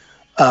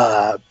 There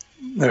are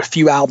a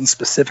few albums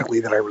specifically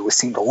that I really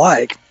seemed to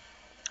like.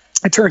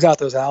 It turns out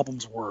those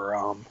albums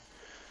were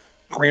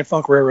Grand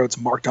Funk Railroad's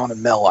Mark Don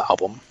and Mel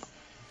album,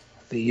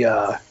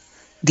 the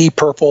Deep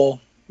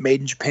Purple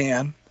Made in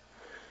Japan,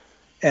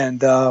 and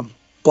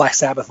Black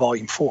Sabbath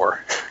Volume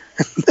 4.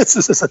 This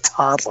is as a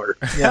toddler,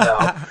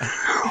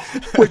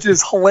 which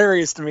is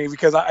hilarious to me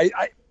because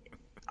I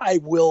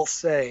will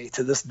say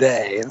to this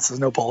day, and this is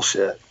no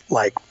bullshit,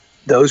 like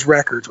those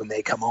records, when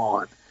they come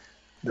on,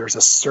 there's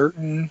a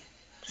certain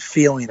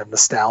feeling of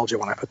nostalgia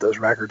when I put those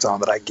records on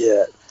that I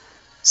get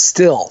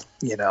still,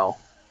 in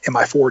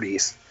my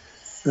 40s,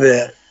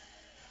 that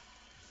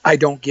I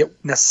don't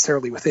get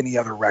necessarily with any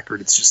other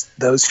record. It's just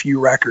those few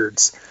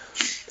records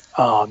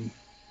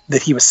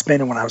that he was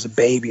spinning when I was a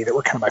baby that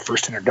were kind of my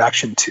first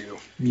introduction to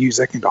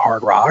music and to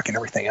hard rock and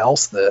everything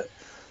else that,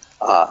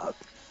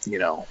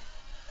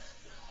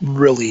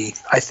 really,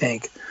 I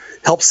think,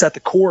 helped set the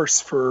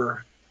course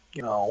for,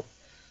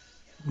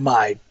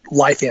 my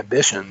life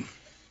ambition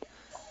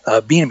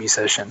of being a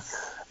musician.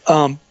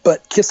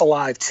 But Kiss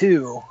Alive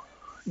too.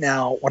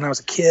 Now, when I was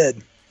a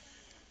kid,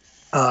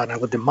 and I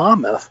lived in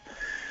Monmouth,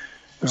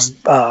 there was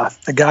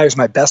a guy who was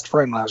my best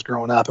friend when I was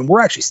growing up, and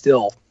we're actually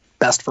still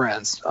best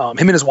friends. Him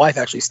and his wife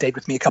actually stayed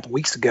with me a couple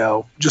weeks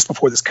ago, just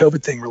before this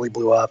COVID thing really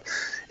blew up,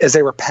 as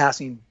they were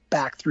passing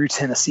back through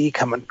Tennessee,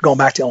 going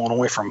back to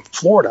Illinois from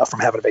Florida from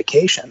having a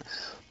vacation.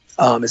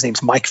 His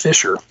name's Mike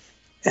Fisher,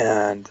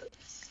 and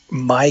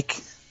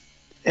Mike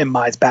and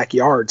my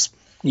backyards,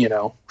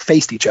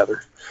 faced each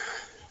other.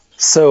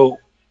 So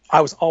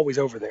I was always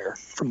over there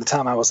from the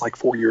time I was like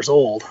 4 years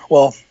old.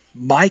 Well,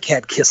 Mike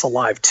had Kiss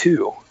Alive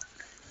too,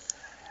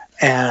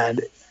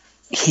 and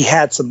he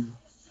had some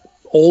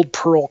old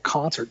Pearl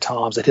concert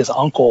toms that his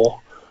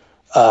uncle,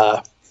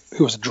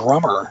 who was a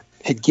drummer,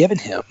 had given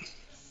him.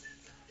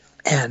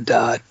 And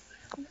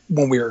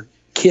when we were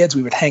kids,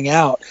 we would hang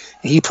out,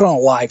 and he put on a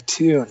live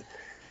tune,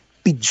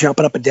 be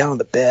jumping up and down on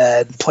the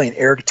bed, playing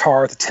air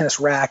guitar with a tennis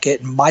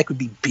racket, and Mike would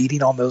be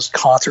beating on those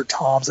concert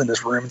toms in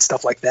his room and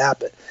stuff like that.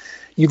 But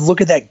you'd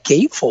look at that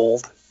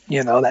gatefold,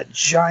 that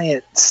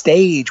giant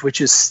stage,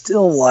 which is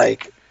still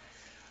like,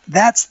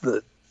 that's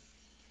the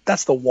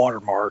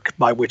watermark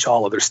by which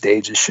all other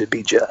stages should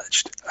be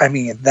judged. I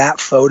mean, that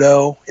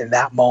photo in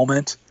that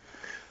moment,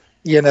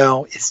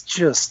 that's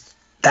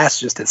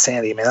just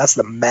insanity. I mean, that's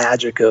the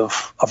magic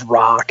of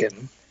rock,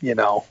 and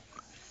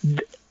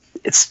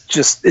it's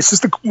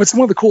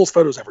one of the coolest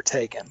photos ever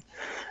taken.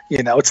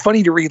 It's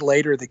funny to read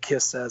later that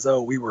Kiss says,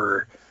 "Oh, we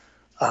were,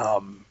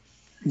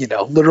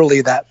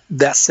 literally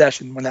that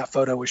session when that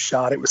photo was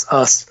shot, it was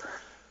us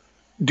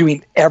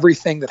doing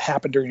everything that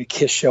happened during a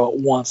Kiss show at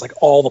once. Like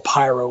all the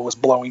pyro was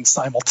blowing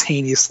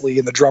simultaneously,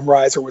 and the drum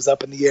riser was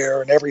up in the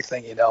air and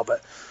everything,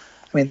 But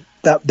I mean,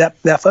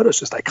 that photo is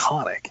just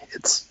iconic.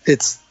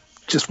 It's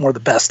just one of the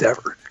best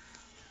ever."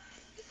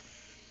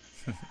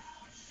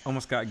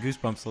 Almost got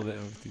goosebumps a little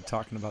bit with you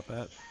talking about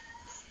that.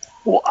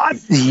 Well,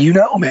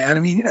 man.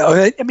 I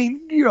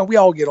mean, we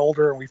all get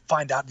older and we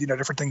find out,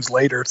 different things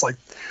later. It's like,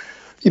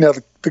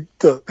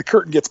 the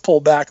curtain gets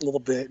pulled back a little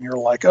bit, and you're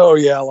like, oh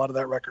yeah, a lot of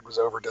that record was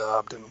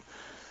overdubbed and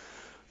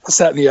this,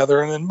 that, and the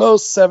other. And then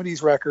most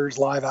 70s records,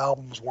 live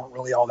albums weren't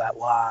really all that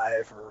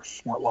live, or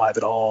weren't live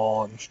at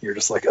all. And you're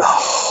just like,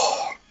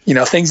 oh,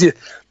 things you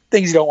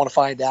don't want to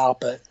find out.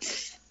 But,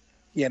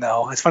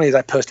 it's funny, as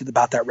I posted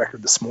about that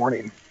record this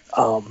morning,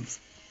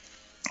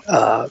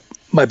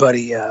 my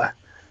buddy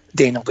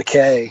Daniel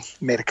Decay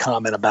made a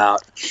comment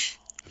about,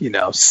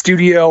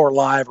 studio or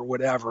live or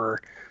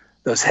whatever,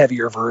 those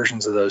heavier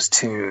versions of those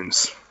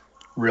tunes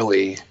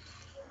really,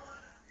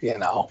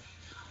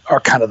 are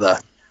kind of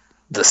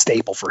the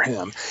staple for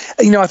him.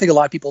 And, I think a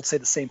lot of people would say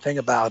the same thing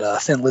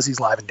about Thin Lizzy's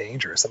Live and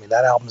Dangerous. I mean,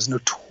 that album is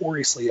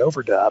notoriously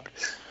overdubbed.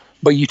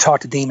 But you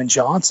talk to Damon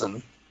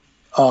Johnson,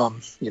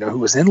 who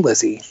was in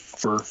Lizzy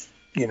for,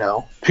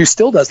 who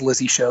still does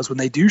Lizzy shows when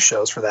they do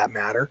shows for that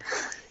matter.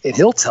 And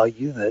he'll tell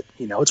you that,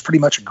 it's pretty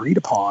much agreed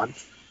upon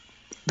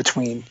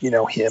between,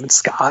 him and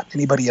Scott,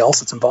 anybody else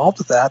that's involved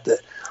with that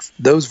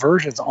those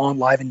versions on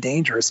Live and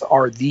Dangerous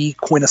are the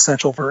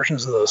quintessential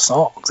versions of those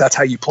songs. That's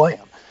how you play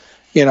them.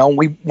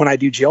 When I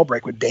do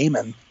Jailbreak with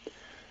Damon,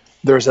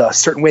 there's a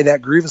certain way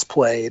that groove is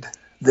played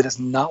that is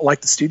not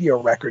like the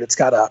studio record. It's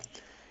got a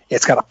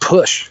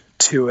push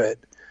to it.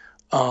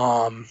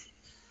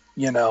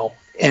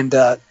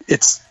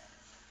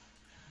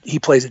 He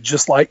plays it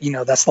just like,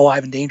 that's the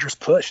Live and Dangerous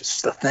push.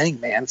 It's just a thing,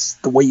 man. It's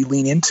the way you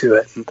lean into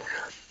it. And,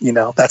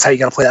 that's how you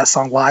got to play that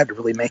song live to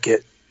really make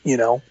it,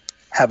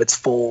 have its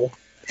full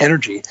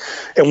energy.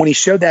 And when he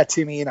showed that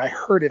to me and I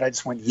heard it, I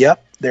just went,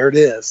 yep, there it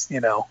is.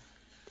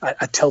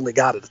 I totally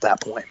got it at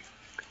that point.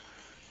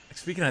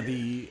 Speaking of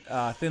the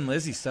Thin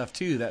Lizzy stuff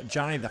too, that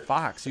Johnny the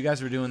Fox, you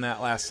guys were doing that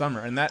last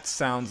summer, and that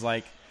sounds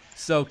like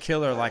so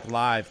killer, like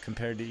live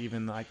compared to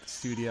even like the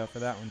studio for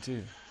that one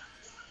too.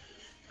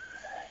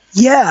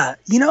 Yeah,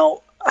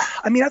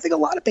 I think a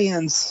lot of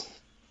bands,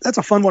 that's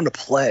a fun one to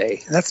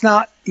play. That's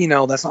not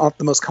the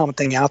most common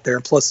thing out there.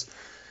 And plus,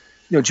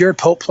 Jared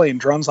Pope playing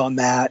drums on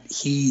that,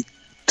 he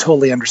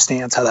totally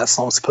understands how that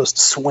song's supposed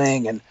to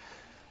swing and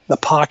the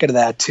pocket of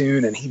that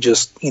tune, and he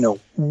just,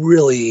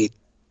 really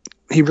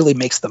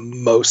makes the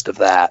most of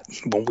that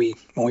when we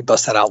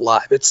bust that out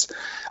live.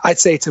 I'd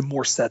say it's in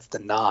more sets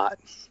than not,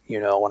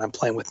 when I'm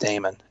playing with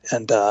Damon.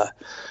 And but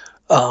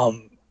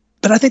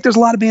I think there's a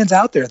lot of bands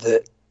out there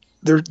that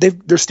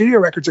their studio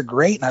records are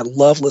great, and I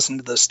love listening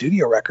to those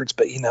studio records,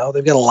 but they've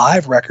got a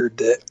live record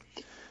that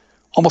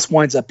almost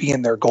winds up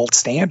being their gold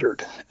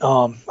standard.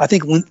 I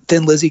think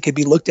Thin Lizzy could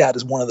be looked at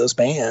as one of those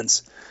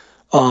bands.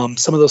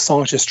 Some of those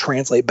songs just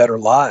translate better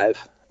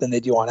live than they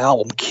do on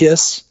album.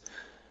 Kiss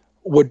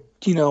would,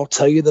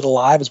 tell you that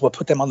alive is what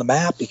put them on the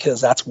map,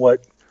 because that's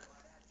what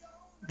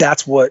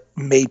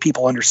made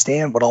people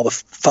understand what all the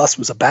fuss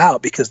was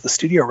about, because the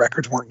studio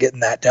records weren't getting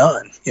that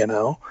done,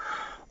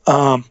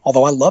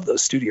 although I love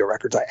those studio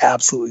records. I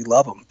absolutely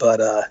love them.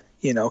 But,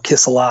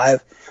 Kiss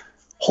Alive,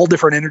 whole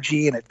different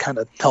energy, and it kind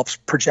of helps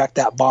project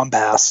that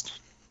bombast,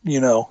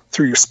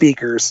 through your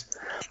speakers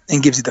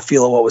and gives you the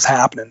feel of what was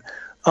happening.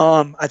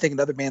 I think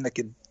another band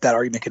that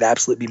argument could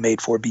absolutely be made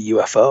for would be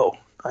UFO.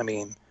 I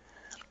mean,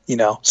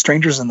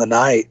 Strangers in the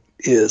Night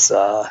is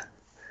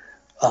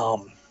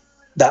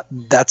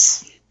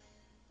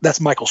that's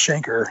Michael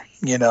Schenker,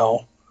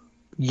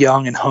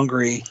 young and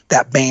hungry,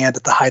 that band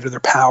at the height of their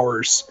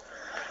powers.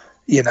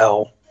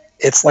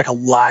 It's like a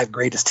live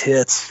greatest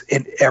hits,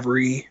 and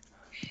every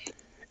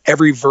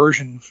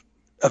version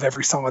of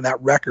every song on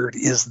that record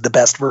is the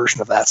best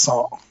version of that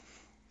song.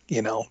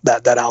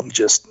 That album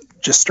just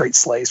straight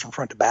slays from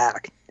front to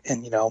back.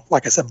 And,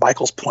 like I said,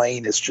 Michael's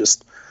playing is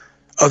just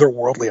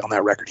otherworldly on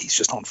that record. He's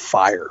just on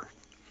fire.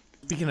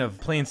 Speaking of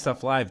playing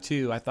stuff live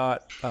too, I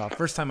thought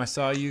first time I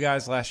saw you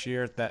guys last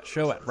year at that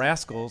show at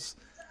Rascals,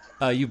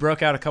 you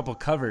broke out a couple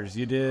covers.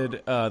 You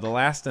did The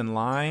Last in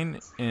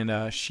Line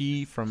and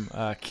She from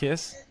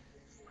Kiss.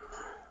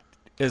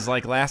 Is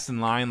like Last in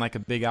Line like a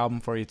big album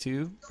for you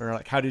too? Or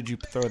like how did you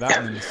throw that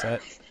one in the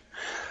set?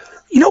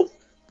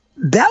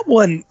 That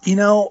one,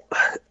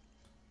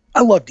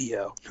 I love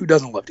Dio. Who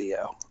doesn't love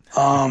Dio?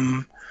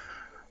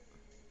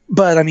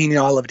 But I mean,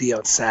 I love Dio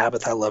and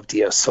Sabbath. I love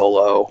Dio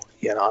solo.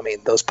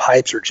 Those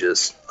pipes are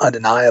just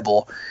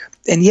undeniable.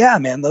 And yeah,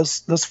 man,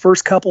 those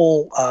first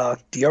couple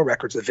Dio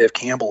records of Viv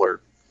Campbell are,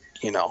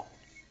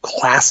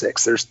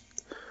 classics. There's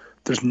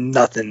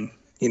nothing,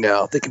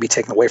 that can be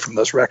taken away from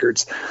those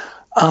records.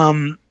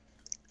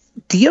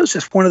 Dio's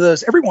just one of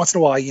those. Every once in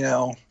a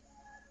while,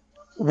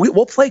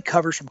 we'll play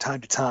covers from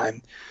time to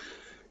time.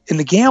 In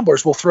the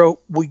Gamblers,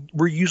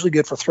 we're usually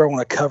good for throwing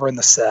a cover in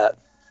the set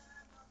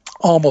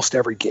almost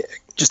every gig,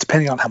 just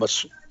depending on how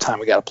much time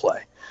we got to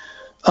play.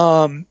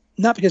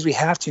 Not because we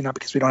have to, not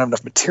because we don't have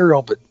enough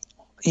material, but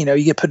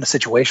you get put in a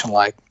situation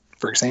like,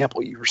 for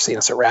example, you were seeing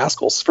us at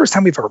Rascals. It's the first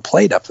time we've ever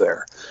played up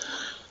there.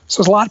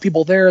 So there's a lot of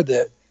people there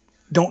that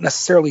don't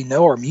necessarily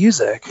know our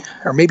music,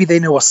 or maybe they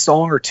know a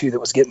song or two that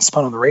was getting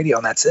spun on the radio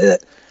and that's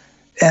it.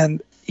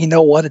 And you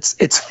know what?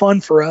 It's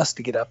fun for us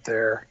to get up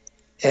there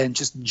and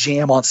just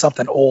jam on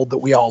something old that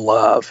we all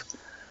love.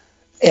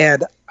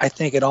 And I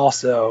think it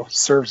also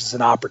serves as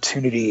an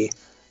opportunity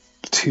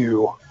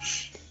to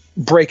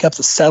break up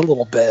the set a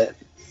little bit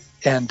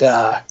and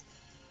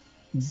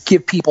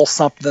give people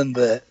something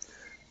that,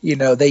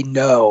 they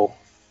know,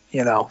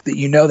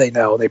 they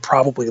know, they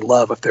probably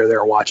love if they're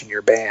there watching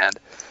your band.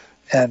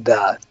 And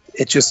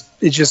it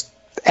just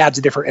adds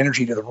a different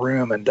energy to the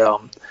room. And,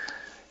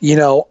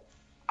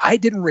 I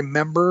didn't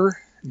remember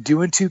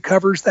doing 2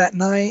 covers that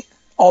night,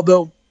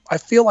 although I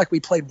feel like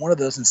we played one of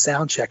those in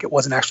sound check. It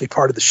wasn't actually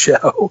part of the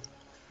show,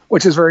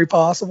 which is very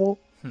possible.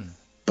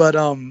 But,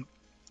 we'll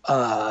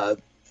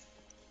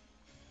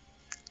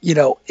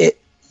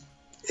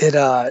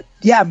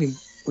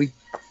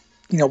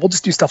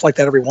just do stuff like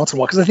that every once in a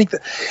while. Cause I think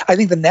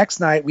the next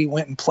night we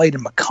went and played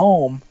in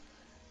Macomb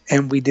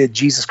and we did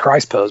Jesus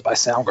Christ Pose by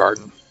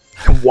Soundgarden.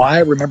 And why I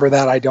remember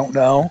that, I don't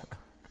know,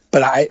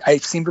 but I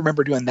seem to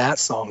remember doing that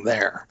song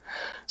there.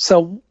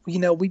 So,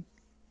 we'll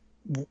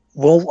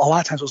a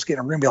lot of times we'll just get in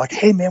a room and be like,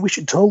 hey man, we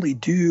should totally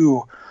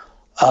do,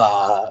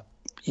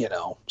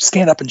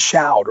 Stand Up and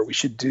Shout, or we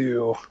should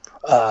do,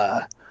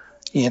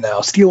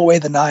 Steal Away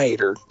the Night,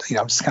 or,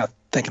 I'm just kind of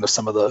thinking of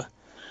some of the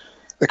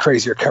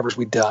crazier covers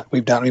we've done.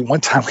 I mean,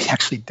 one time we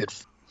actually did,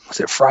 was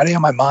it Friday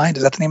on My Mind?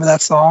 Is that the name of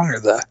that song? Or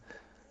the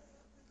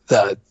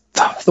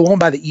one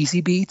by the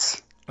Easy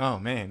Beats? Oh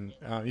man,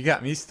 you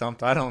got me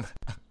stumped. I don't.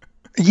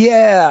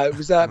 Yeah,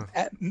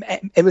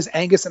 it was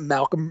Angus and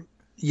Malcolm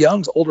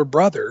Young's older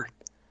brother,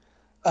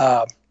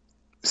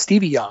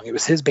 Stevie Young. It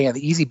was his band,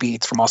 the Easy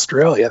Beats from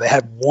Australia. They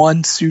had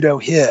one pseudo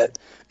hit,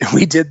 and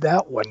we did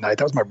that one night.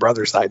 That was my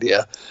brother's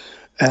idea,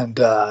 and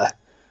I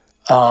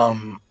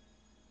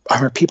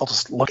remember people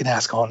just looking at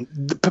us going,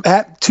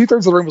 2/3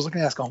 of the room was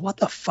looking at us going, what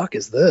the fuck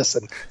is this?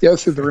 And the other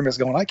 3rd of the room is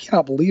going, I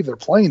cannot believe they're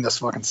playing this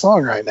fucking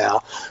song right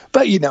now.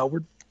 But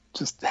we're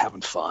just having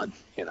fun.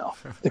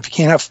 If you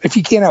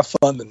can't have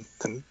fun,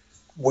 then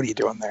what are you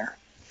doing there?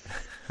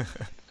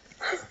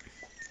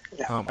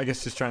 Yeah. I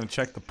guess just trying to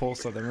check the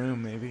pulse of the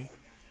room, maybe.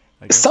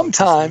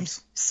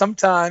 Sometimes. So,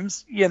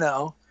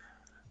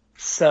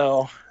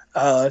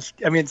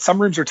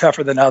 some rooms are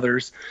tougher than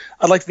others.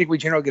 I'd like to think we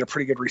generally get a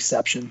pretty good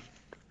reception.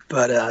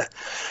 But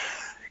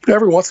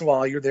every once in a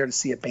while, you're there to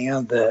see a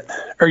band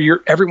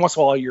every once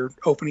in a while you're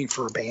opening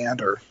for a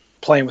band or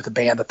playing with a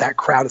band that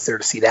crowd is there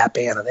to see that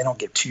band, and they don't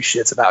give 2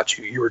 shits about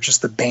you. You are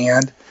just the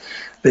band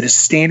that is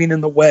standing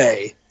in the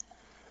way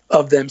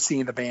of them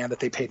seeing the band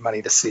that they paid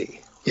money to see.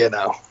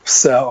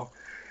 So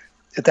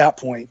at that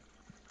point,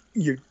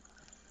 you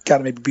got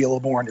to maybe be a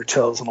little more on your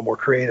toes, a little more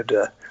creative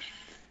to,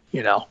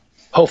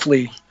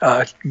 hopefully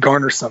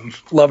garner some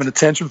love and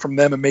attention from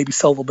them, and maybe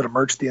sell a little bit of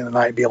merch at the end of the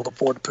night and be able to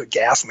afford to put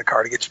gas in the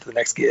car to get you to the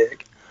next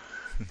gig.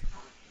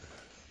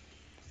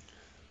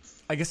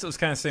 I guess it was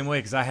kind of the same way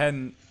because I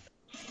hadn't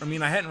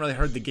really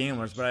heard the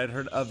Gamblers, but I had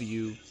heard of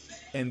you.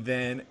 And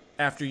then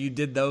after you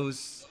did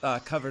those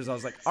covers, I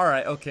was like, all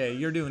right, okay,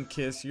 you're doing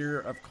Kiss.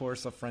 You're, of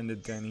course, a friend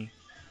of Denny.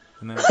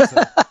 And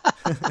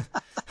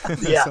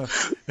yeah,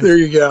 there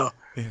you go.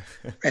 Yeah.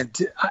 And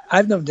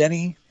I've known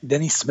Denny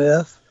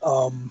Smith.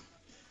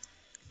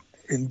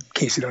 In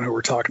case you don't know who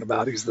we're talking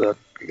about, he's the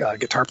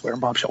guitar player in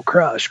Bombshell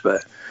Crush.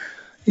 But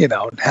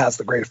has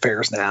the Great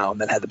Affairs now, and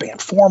then had the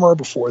band Former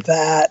before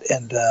that,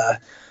 and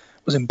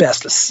was in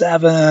Best of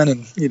Seven,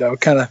 and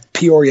kind of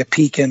Peoria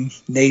Pekin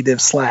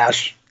native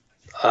slash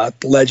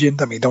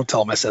legend. I mean, don't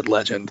tell him I said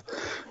legend.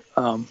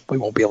 We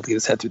won't be able to get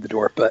his head through the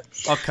door, but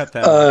I'll cut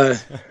that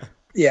out.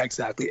 yeah,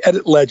 exactly.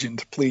 Edit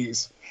legend,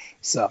 please.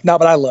 So no,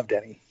 but I love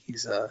Denny.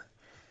 He's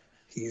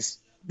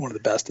one of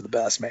the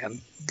best, man.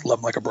 Love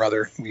him like a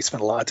brother. We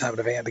spent a lot of time in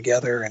a van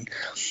together, and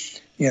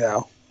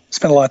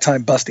spent a lot of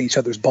time busting each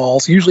other's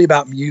balls, usually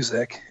about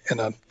music in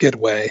a good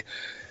way.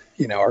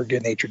 Our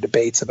good-natured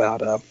debates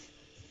about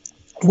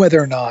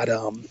whether or not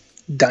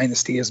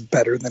Dynasty is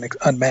better than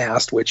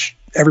Unmasked, which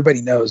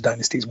everybody knows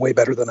Dynasty is way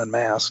better than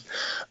Unmasked.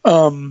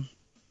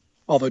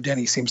 Although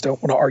Denny seems to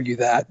want to argue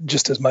that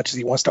just as much as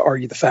he wants to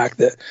argue the fact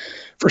that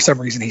for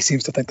some reason he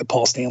seems to think that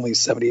Paul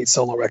Stanley's 78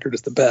 solo record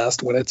is the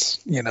best, when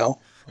it's, a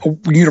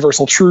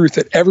universal truth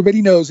that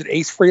everybody knows that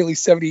Ace Frehley's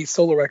 78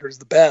 solo record is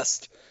the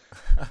best.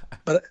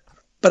 But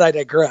I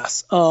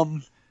digress.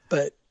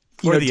 But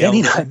Denny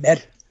and I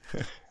met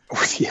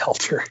with the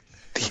Elder.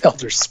 The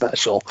Elder's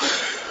special.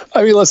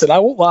 I mean, listen, I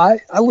won't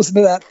lie. I listened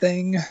to that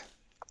thing.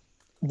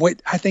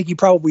 I think you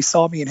probably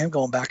saw me and him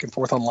going back and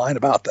forth online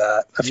about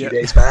that a few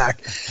days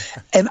back.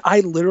 And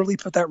I literally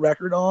put that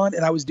record on,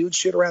 and I was doing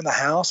shit around the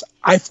house.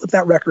 I flipped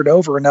that record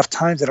over enough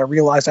times that I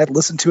realized I'd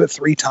listened to it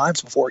 3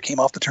 times before it came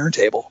off the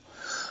turntable.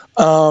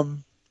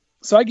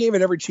 So I gave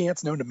it every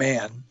chance known to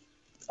man.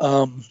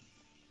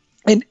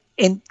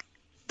 And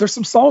there's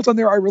some songs on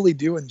there I really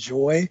do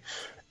enjoy,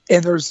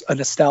 and there's a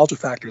nostalgia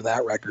factor to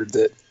that record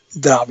that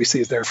obviously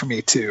is there for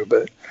me too.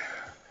 But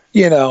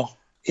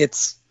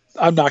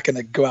I'm not going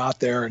to go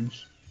out there and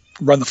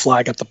run the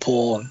flag at the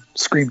pole and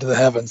scream to the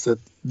heavens that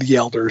The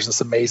Elder is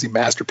this amazing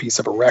masterpiece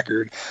of a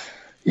record.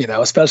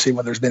 Especially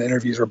when there's been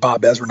interviews where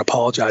Bob Ezrin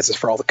apologizes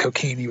for all the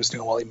cocaine he was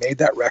doing while he made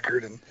that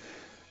record, and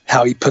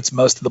how he puts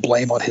most of the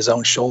blame on his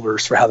own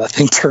shoulders for how that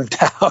thing turned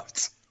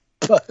out.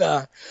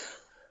 But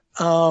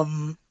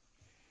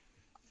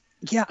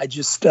yeah, I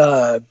just,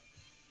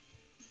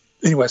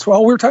 anyways,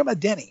 well, we were talking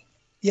about Denny.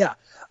 Yeah.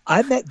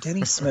 I met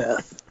Denny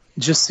Smith,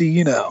 just so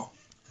you know.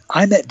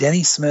 I met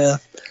Denny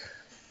Smith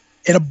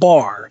in a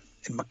bar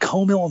in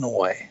Macomb,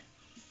 Illinois,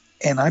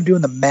 and I'm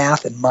doing the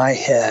math in my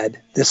head.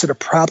 This would have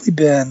probably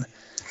been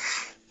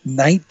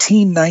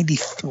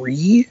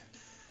 1993,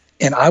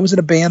 and I was in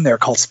a band there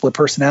called Split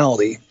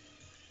Personality,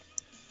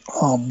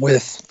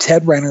 with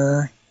Ted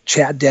Renner,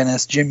 Chad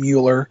Dennis, Jim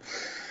Mueller.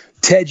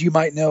 Ted, you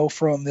might know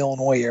from the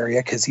Illinois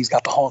area because he's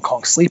got the Hong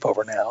Kong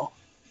Sleepover now.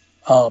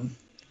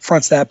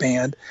 Fronts that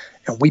band,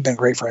 and we've been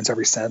great friends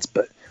ever since.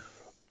 But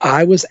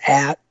I was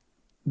at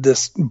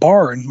this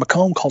bar in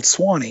Macomb called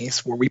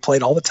Swanee's, where we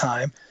played all the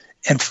time,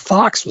 and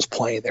Fox was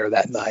playing there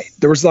that night.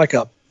 There was like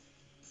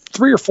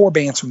 3 or 4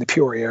 bands from the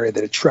Peoria area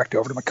that had trekked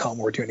over to Macomb.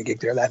 We were doing a gig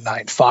there that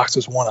night, and Fox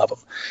was one of them.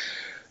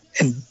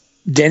 And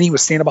Denny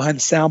was standing behind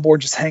the soundboard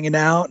just hanging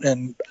out,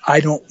 and I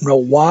don't know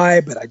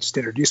why, but I just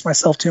introduced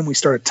myself to him. We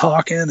started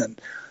talking,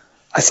 and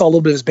I saw a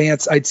little bit of his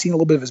band. I'd seen a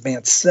little bit of his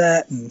band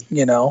set, and,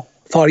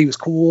 thought he was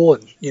cool.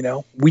 And,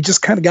 we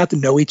just kind of got to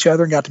know each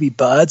other and got to be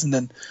buds. And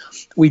then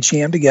we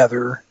jammed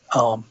together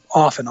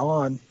off and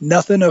on.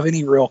 Nothing of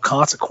any real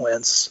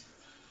consequence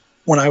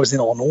when I was in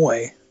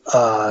Illinois,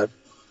 but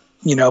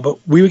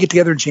we would get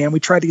together and jam.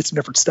 We tried to get some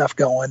different stuff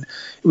going.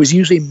 It was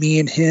usually me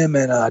and him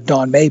and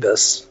Don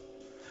Mabus,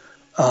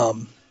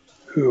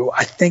 who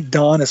I think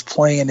Don is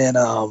playing in,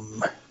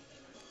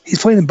 he's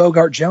playing in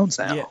Bogart Jones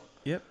now.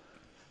 Yeah.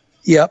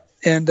 Yep.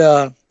 And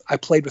I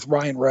played with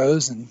Ryan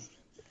Rose, and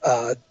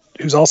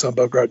who's also in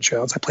Bogart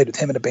Jones. I played with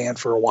him in a band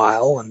for a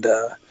while, and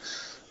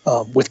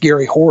with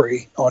Gary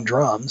Horry on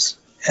drums.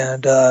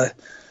 And but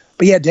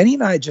yeah, Denny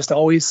and I just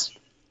always,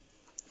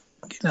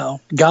 got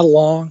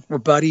along. We're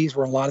buddies.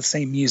 We're in a lot of the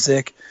same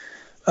music.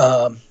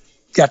 Got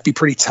to be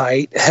pretty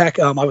tight. Heck,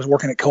 I was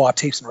working at Co-op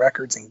Tapes and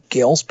Records in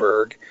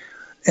Galesburg.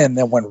 And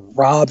then when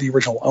Rob, the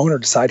original owner,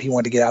 decided he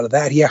wanted to get out of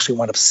that, he actually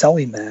wound up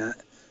selling that.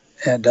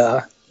 And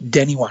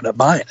Denny wound up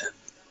buying it,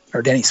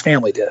 or Denny's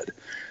family did.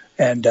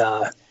 And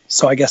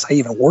so I guess I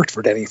even worked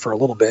for Denny for a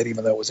little bit,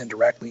 even though it was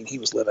indirectly, and he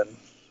was living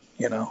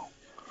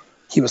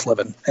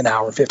an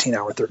hour, 15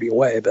 hour, 30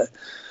 away. But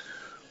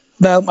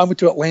I went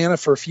to Atlanta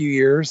for a few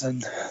years,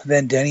 and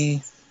then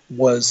Denny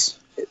was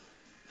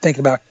thinking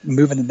about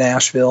moving to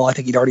Nashville. I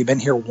think he'd already been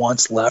here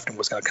once, left, and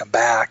was going to come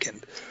back.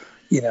 And,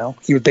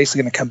 he was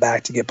basically going to come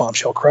back to get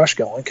Bombshell Crush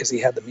going, because he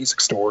had the music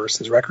stores,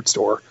 his record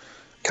store,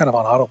 kind of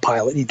on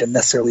autopilot. He didn't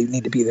necessarily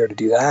need to be there to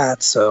do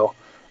that. So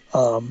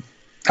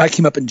I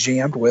came up and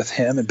jammed with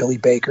him and Billy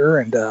Baker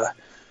and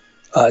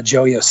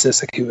Joey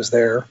Osisic, who was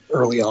there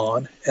early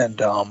on,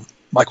 and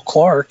Michael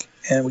Clark,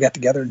 and we got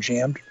together and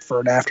jammed for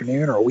an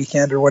afternoon or a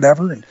weekend or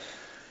whatever. And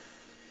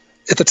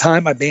at the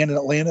time, my band in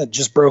Atlanta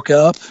just broke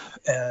up,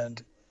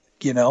 and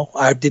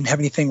I didn't have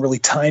anything really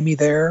tie me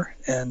there.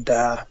 And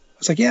I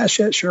was like, yeah,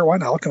 shit, sure, why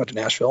not? I'll come up to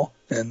Nashville.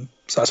 And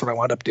so that's what I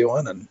wound up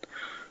doing. And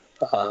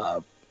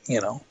lo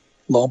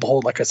and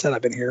behold, like I said,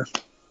 I've been here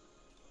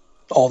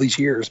all these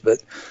years.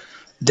 But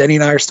Denny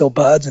and I are still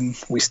buds, and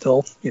we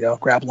still,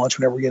 grab lunch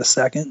whenever we get a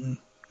second and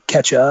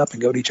catch up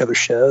and go to each other's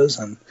shows.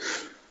 And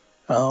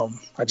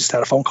I just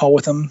had a phone call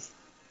with him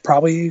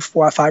probably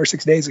 5 or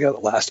 6 days ago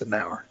that lasted an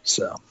hour.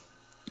 So,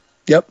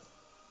 yep.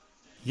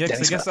 Yeah,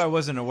 because I guess Scott. I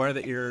wasn't aware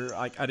that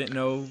I didn't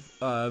know,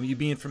 you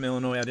being from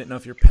Illinois, I didn't know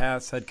if your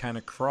paths had kind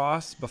of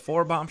crossed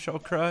before Bombshell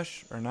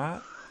Crush or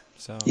not.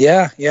 So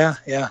Yeah.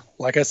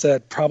 Like I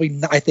said,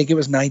 I think it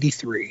was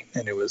 93,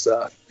 and it was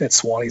at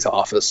Swanee's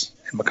office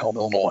in Macomb,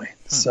 Illinois.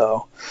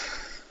 So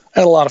I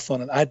had a lot of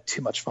fun. I had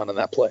too much fun in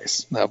that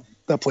place.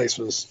 That place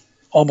was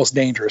almost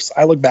dangerous.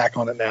 I look back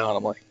on it now and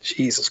I'm like,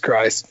 Jesus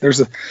Christ. There's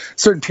a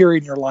certain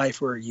period in your life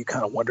where you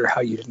kind of wonder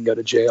how you didn't go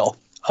to jail.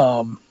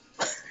 And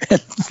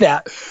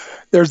that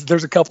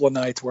there's a couple of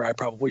nights where I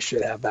probably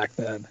should have back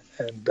then.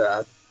 And,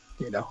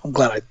 I'm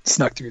glad I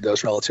snuck through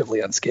those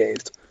relatively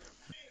unscathed.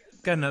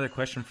 got another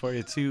question for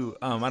you too.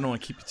 I don't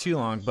want to keep you too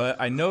long, but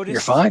I noticed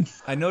You're fine.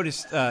 I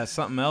noticed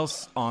something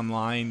else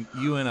online.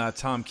 You and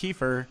Tom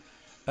Kiefer,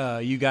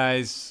 you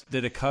guys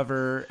did a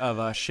cover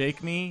of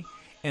 "Shake Me,"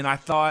 and I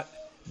thought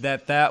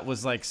that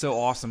was like so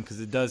awesome because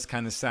it does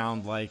kind of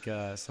sound like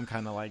some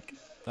kind of like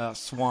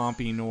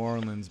swampy New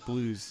Orleans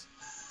blues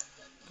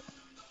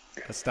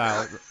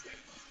style. It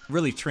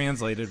really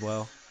translated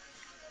well.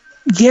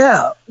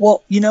 Yeah.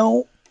 Well,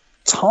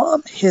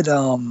 Tom had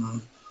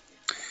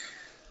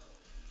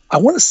I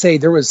want to say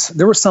there was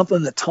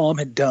something that Tom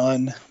had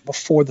done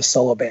before the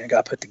solo band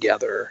got put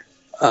together,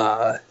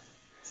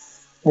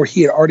 where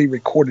he had already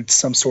recorded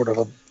some sort of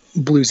a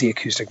bluesy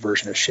acoustic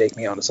version of "Shake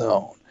Me" on his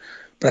own.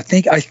 But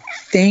I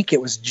think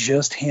it was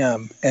just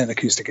him and an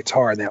acoustic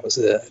guitar, and that was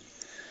it.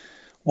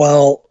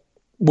 Well,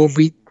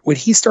 when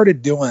he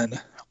started doing,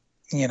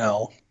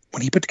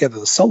 when he put together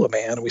the solo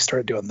band and we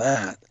started doing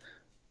that,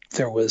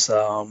 there was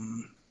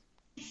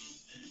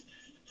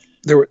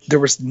there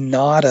was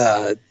not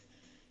a.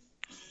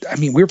 I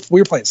mean, we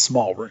were playing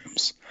small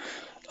rooms.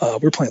 We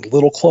were playing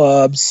little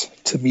clubs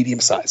to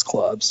medium-sized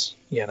clubs.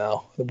 We are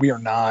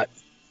not,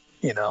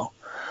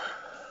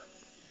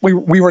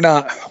 we were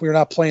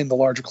not playing the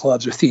larger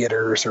clubs or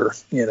theaters or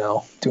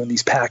doing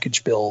these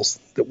package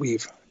bills that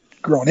we've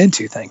grown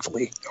into,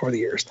 thankfully, over the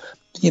years.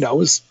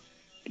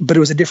 But it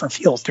was a different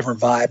feel, it's a different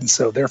vibe, and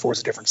so therefore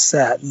it's a different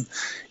set. And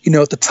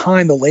at the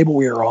time, the label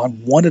we were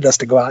on wanted us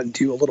to go out and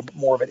do a little bit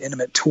more of an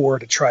intimate tour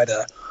to try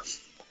to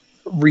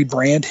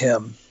rebrand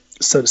him,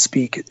 so to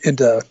speak,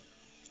 into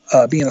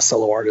being a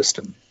solo artist.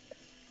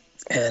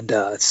 And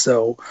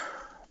so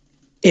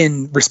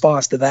in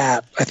response to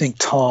that, I think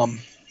Tom,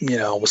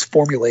 was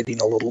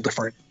formulating a little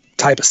different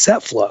type of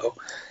set flow.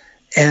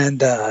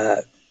 And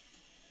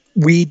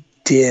we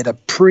did a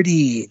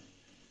pretty,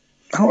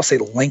 I don't want to say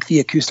lengthy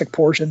acoustic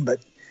portion, but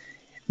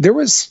there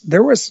was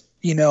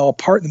a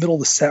part in the middle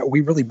of the set where we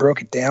really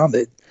broke it down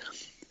that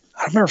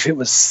I don't remember if it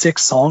was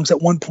 6 songs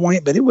at one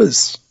point, but it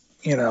was,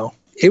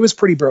 it was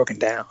pretty broken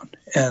down.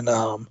 And,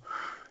 so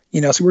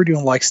we were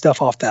doing like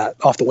stuff off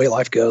The Way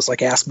Life Goes,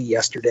 like Ask Me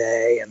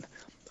Yesterday and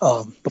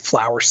the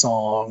Flower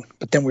Song.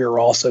 But then we were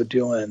also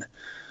doing,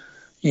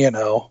 an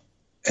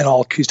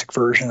all acoustic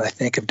version, I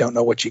think, of Don't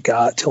Know What You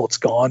Got Till It's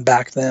Gone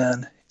back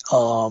then.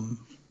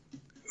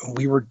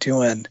 We were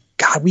doing,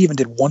 we even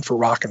did one for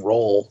Rock and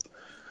Roll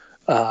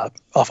off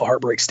of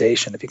Heartbreak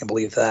Station, if you can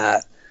believe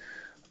that.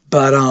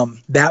 But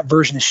that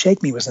version of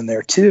Shake Me was in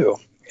there too.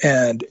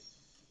 And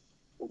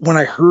when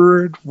I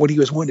heard what he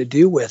was wanting to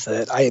do with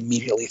it, I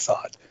immediately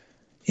thought,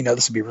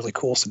 this would be really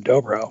cool, some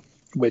dobro,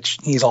 which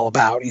he's all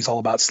about. He's all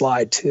about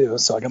slide too.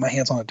 So I got my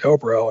hands on a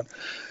dobro and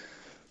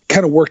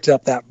kind of worked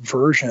up that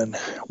version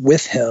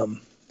with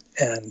him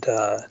and,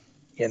 the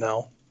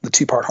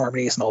 2-part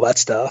harmonies and all that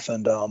stuff.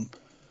 And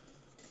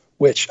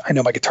which I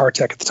know my guitar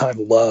tech at the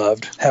time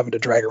loved, having to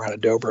drag around a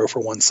dobro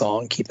for one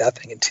song, keep that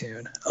thing in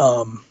tune.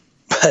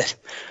 But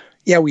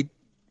yeah, we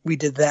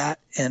did that.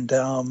 And,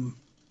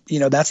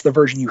 that's the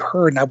version you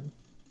heard. And I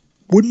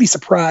wouldn't be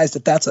surprised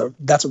if that's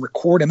a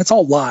record, and it's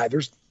all live.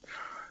 There's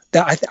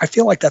that. I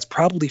feel like that's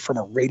probably from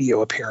a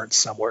radio appearance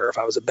somewhere. If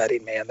I was a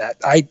betting man, that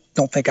I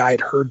don't think I had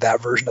heard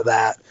that version of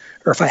that,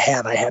 or if I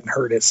hadn't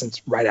heard it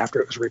since right after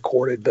it was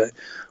recorded. But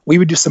we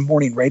would do some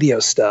morning radio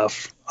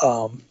stuff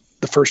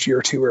the first year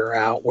or two we were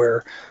out,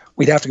 where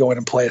we'd have to go in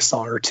and play a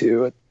song or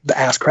two at the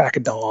ass crack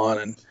of dawn,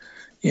 and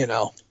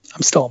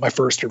I'm still on my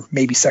first or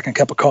maybe second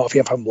cup of coffee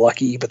if I'm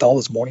lucky. But all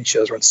those morning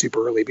shows run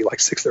super early, it'd be like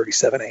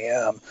 6:37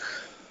 a.m.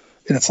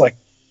 And it's like,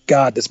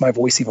 God, does my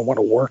voice even want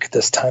to work at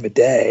this time of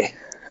day?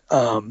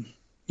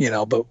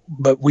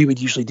 But we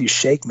would usually do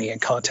Shake Me in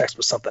context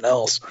with something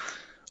else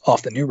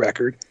off the new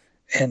record.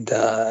 And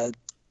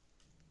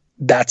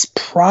that's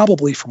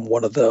probably from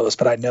one of those,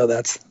 but I know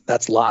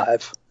that's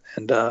live.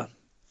 And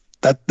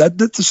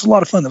that's just a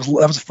lot of fun. That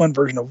was a fun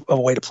version of a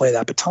way to play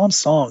that. But Tom's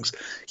songs,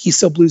 he's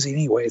so bluesy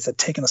anyways, that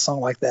taking a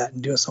song like that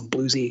and doing some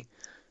bluesy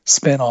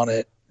spin on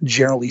it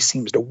generally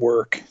seems to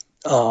work.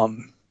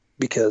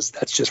 Because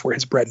that's just where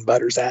his bread and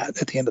butter's at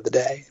the end of the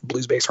day,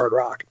 blues-based hard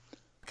rock.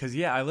 Because,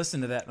 I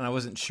listened to that, and I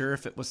wasn't sure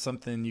if it was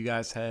something you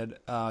guys had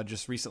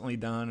just recently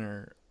done,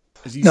 or,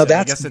 as you said,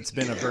 I guess it's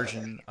been a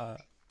version.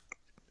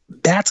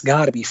 That's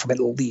got to be from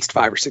at least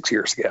 5 or 6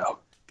 years ago.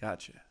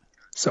 Gotcha.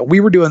 So we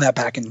were doing that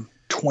back in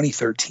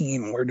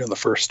 2013 when we were doing the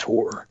first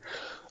tour,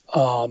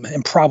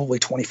 and probably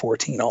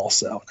 2014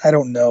 also. I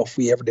don't know if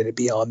we ever did it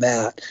beyond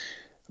that,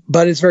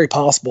 but it's very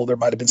possible there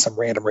might have been some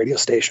random radio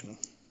station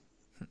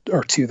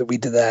or two that we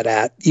did that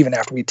at, even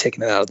after we'd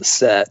taken it out of the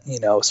set,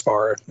 as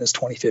far as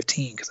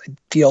 2015, because I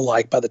feel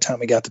like by the time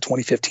we got to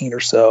 2015 or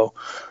so,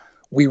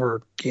 we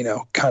were,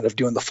 kind of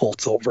doing the full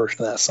tilt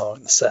version of that song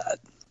in the set.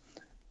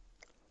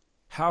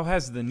 How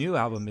has the new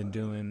album been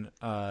doing?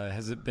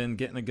 Has it been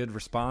getting a good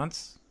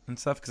response and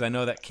stuff? Because I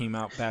know that came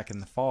out back in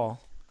the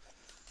fall.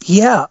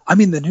 Yeah, I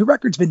mean, the new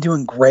record's been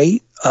doing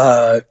great.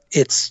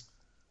 It's,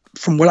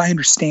 from what I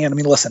understand, I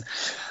mean, listen,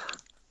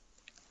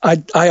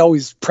 I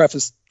always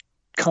preface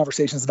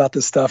conversations about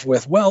this stuff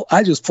with, well,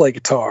 I just play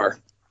guitar.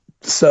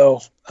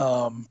 So,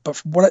 but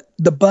from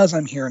the buzz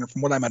I'm hearing and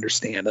from what I'm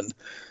understanding,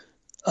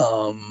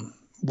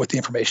 with the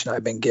information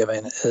I've been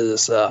given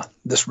is,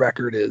 this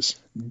record is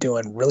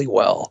doing really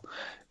well,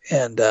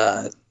 and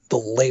the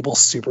label's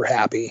super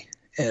happy,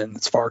 and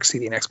it's far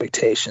exceeding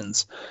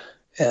expectations.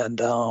 And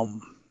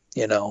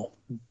the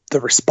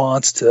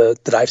response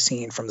that I've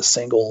seen from the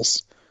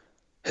singles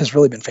has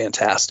really been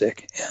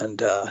fantastic. And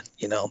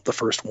the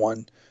first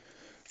one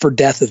for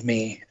Death of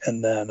Me,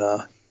 and then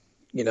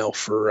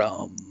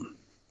for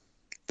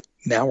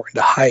now we're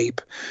into Hype,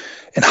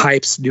 and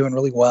Hype's doing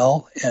really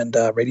well, and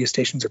radio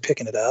stations are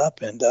picking it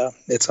up, and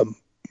it's a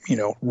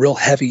real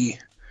heavy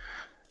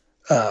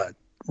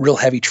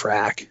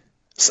track,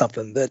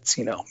 something that's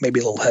maybe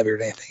a little heavier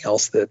than anything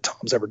else that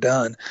Tom's ever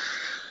done.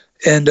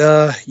 And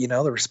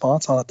the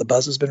response on it, the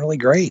buzz has been really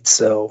great.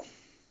 So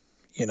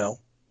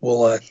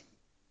we'll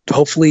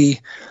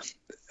hopefully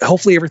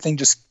everything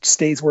just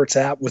stays where it's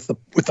at with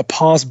the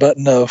pause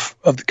button of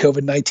the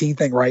COVID-19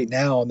 thing right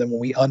now, and then when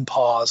we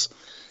unpause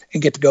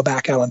and get to go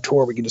back out on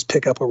tour, we can just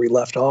pick up where we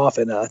left off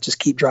and just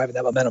keep driving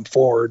that momentum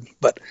forward.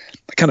 But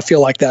I kind of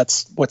feel like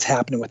that's what's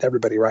happening with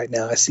everybody right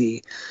now. I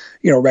see,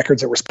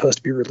 records that were supposed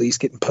to be released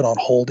getting put on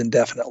hold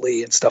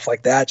indefinitely and stuff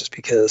like that, just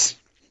because,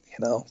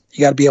 you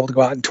got to be able to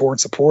go out and tour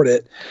and support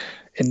it,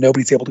 and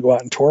nobody's able to go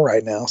out and tour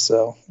right now.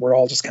 So we're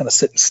all just kind of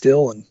sitting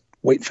still and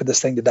waiting for this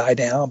thing to die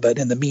down. But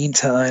in the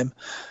meantime,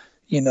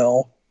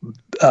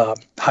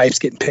 Hype's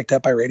getting picked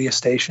up by radio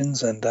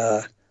stations, and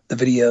the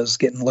video's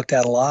getting looked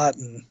at a lot,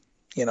 and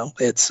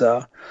it's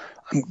I'm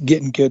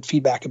getting good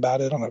feedback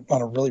about it on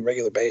a really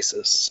regular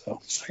basis. So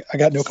I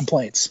got no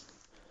complaints.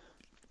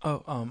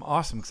 Oh,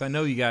 awesome. Because I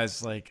know you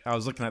guys, I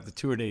was looking at the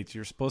tour dates.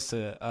 You're supposed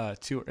to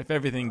tour, if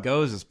everything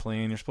goes as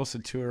planned, you're supposed to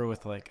tour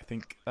with, I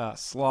think,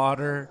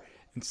 Slaughter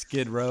and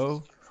Skid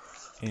Row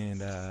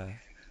and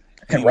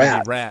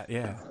Rat. Rat,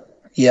 yeah.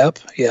 Yep.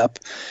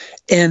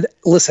 And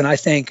listen, I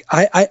think,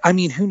 I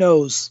mean, who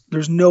knows?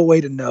 There's no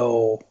way to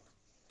know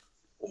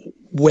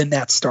when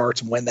that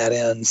starts and when that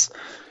ends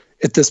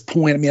at this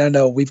point. I mean, I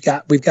know we've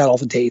got all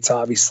the dates,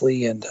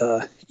 obviously, and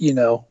I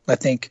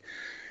think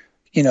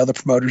the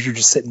promoters are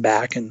just sitting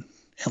back and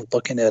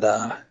looking at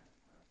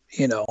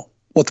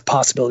what the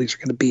possibilities are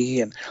going to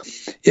be, and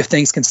if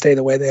things can stay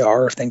the way they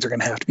are, if things are going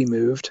to have to be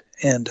moved.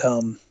 And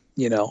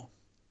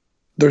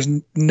there's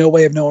no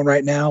way of knowing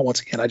right now.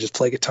 Once again, I just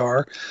play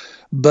guitar,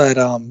 but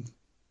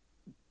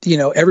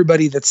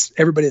everybody that's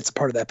a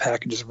part of that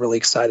package is really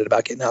excited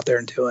about getting out there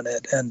and doing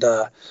it. And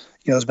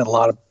there's been a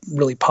lot of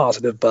really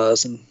positive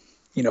buzz and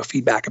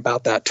feedback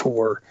about that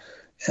tour,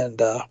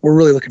 and we're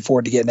really looking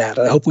forward to getting at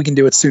it. I hope we can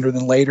do it sooner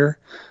than later.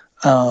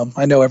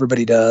 I know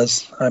everybody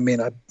does. I mean,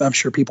 I'm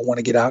sure people want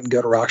to get out and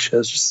go to rock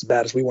shows just as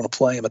bad as we want to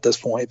play them at this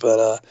point,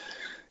 but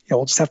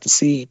we'll just have to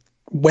see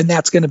when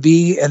that's going to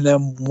be, and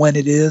then when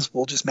it is,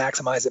 we'll just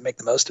maximize it, make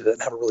the most of it,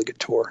 and have a really good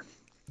tour.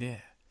 Yeah.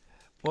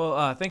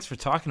 Well, thanks for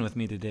talking with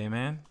me today,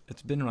 man.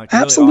 It's been really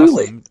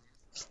Absolutely awesome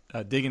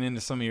digging into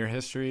some of your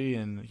history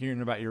and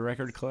hearing about your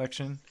record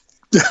collection.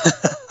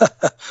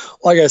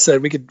 Like I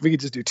said, we could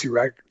just do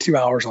 2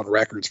 hours on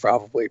records,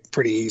 probably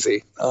pretty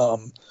easy.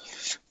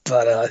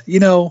 But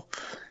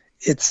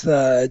it's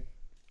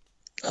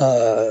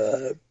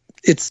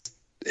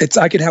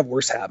I could have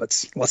worse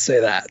habits. Let's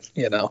say that.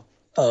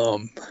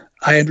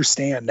 I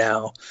understand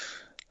now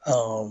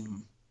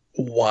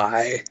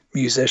why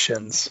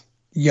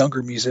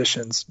younger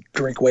musicians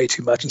drink way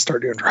too much and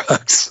start doing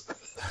drugs.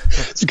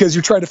 It's because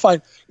you're trying to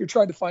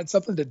find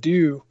something to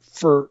do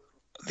for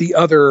the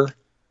other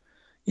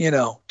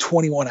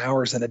 21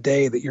 hours in a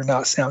day that you're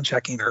not sound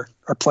checking or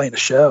playing a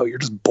show. You're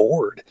just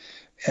bored,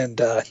 and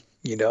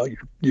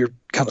you're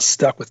kind of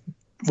stuck with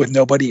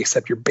nobody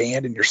except your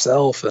band and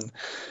yourself. And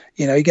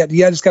you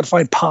just got to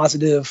find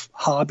positive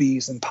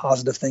hobbies and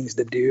positive things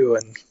to do,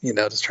 and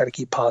just try to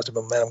keep positive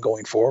momentum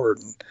going forward.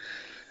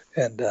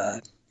 And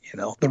the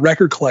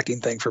record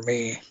collecting thing for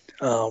me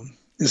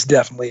is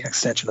definitely an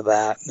extension of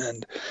that.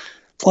 And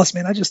plus,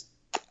 man,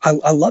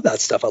 I love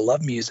that stuff. I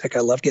love music. I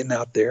love getting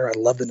out there. I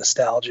love the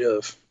nostalgia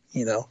of,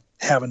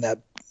 having a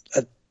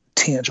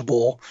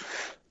tangible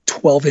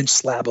 12-inch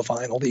slab of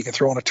vinyl that you can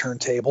throw on a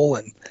turntable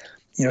and,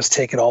 just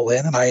take it all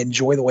in. And I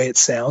enjoy the way it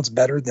sounds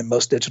better than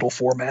most digital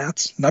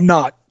formats. And I'm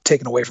not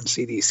taking away from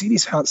CDs.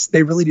 CDs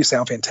they really do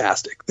sound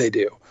fantastic. They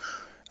do.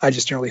 I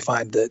just generally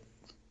find that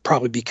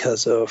probably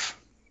because of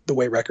the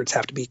way records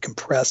have to be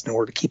compressed in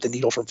order to keep the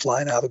needle from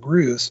flying out of the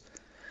grooves,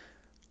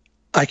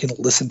 I can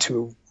listen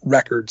to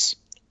records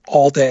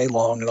all day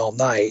long and all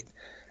night,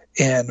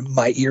 and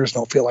my ears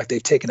don't feel like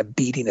they've taken a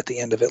beating at the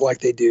end of it like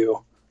they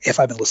do if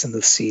I've been listening to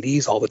the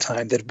CDs all the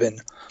time that have been,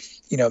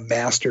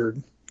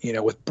 mastered,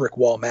 with brick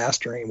wall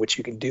mastering, which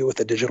you can do with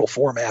a digital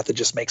format that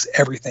just makes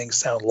everything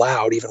sound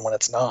loud even when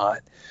it's not.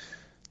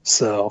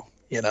 So,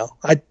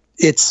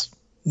 it's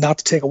not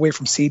to take away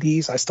from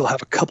CDs. I still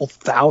have a couple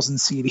thousand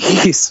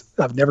CDs.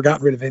 I've never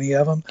gotten rid of any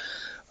of them.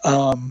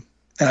 And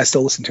I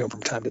still listen to them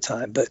from time to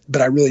time,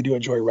 but I really do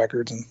enjoy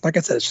records. And like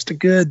I said, it's just a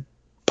good,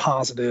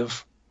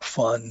 positive,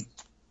 fun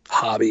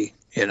hobby,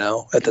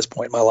 at this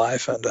point in my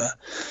life. And,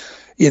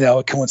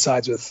 it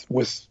coincides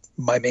with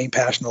my main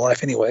passion in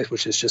life anyways,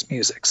 which is just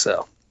music.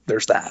 So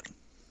there's that. I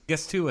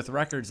guess too with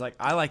records, like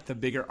I like the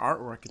bigger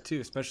artwork too,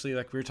 especially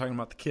like we were talking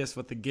about the Kiss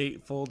with the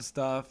gatefold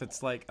stuff.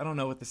 It's like, I don't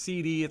know, with the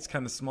CD it's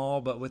kind of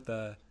small, but with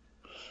the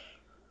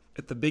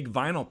big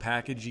vinyl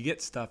package you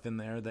get stuff in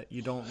there that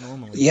you don't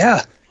normally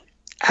get.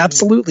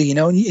 Absolutely.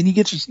 And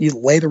you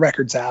lay the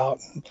records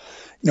out.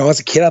 As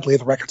a kid, I'd lay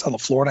the records on the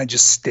floor and I'd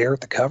just stare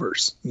at the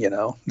covers.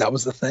 That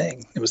was the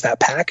thing. It was that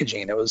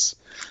packaging. It was,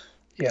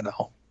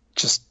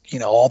 just,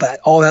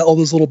 all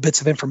those little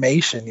bits of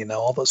information,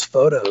 all those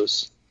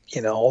photos,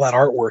 all that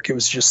artwork. It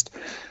was just,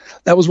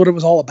 that was what it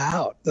was all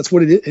about. That's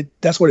what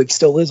that's what it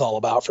still is all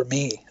about for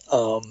me.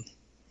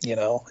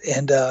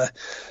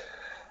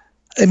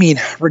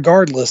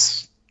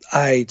 Regardless,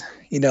 I,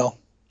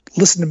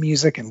 listen to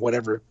music in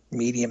whatever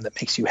medium that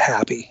makes you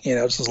happy.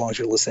 Just as long as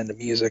you're listening to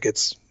music,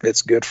 it's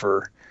good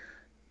for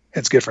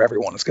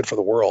everyone. It's good for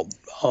the world.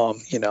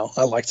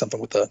 I like something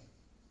with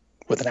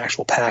an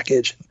actual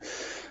package.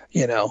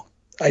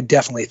 I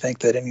definitely think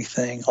that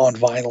anything on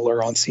vinyl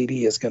or on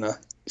CD is going to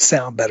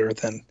sound better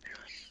than,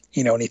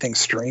 anything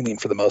streaming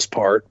for the most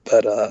part.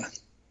 But,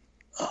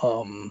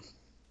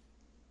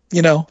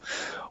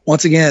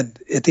 once again,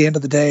 at the end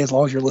of the day, as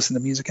long as you're listening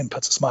to music and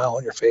puts a smile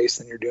on your face,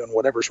 then you're doing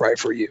whatever's right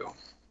for you.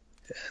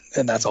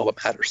 And that's all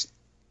that matters.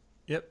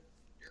 Yep.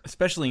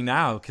 Especially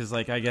now, because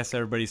I guess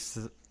everybody's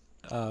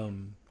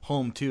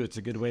home too. It's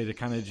a good way to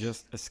kind of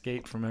just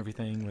escape from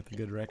everything with a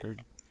good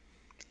record.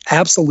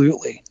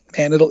 Absolutely,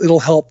 and it'll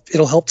help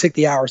take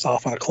the hours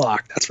off on a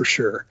clock. That's for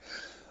sure.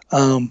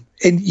 And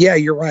yeah,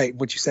 you're right.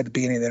 What you said at the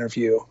beginning of the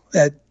interview,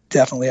 that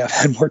definitely I've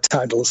had more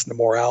time to listen to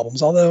more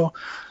albums. Although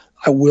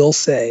I will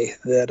say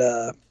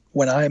that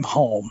when I'm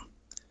home,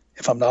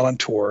 if I'm not on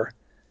tour,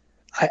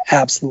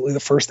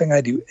 the first thing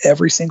I do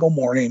every single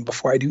morning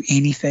before I do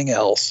anything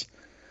else,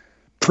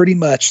 pretty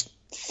much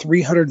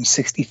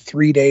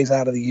 363 days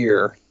out of the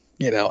year,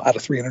 out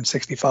of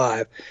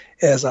 365,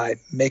 as I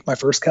make my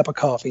first cup of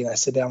coffee and I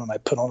sit down and I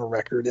put on a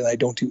record and I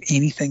don't do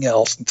anything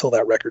else until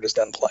that record is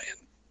done playing.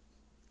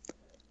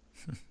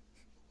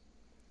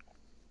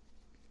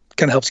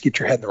 Kind of helps get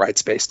your head in the right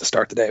space to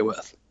start the day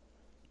with.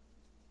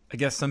 I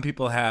guess some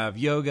people have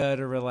yoga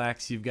to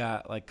relax. You've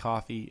got like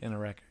coffee and a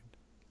record.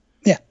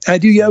 Yeah, I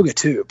do yoga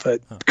too,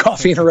 but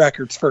coffee and a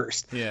record's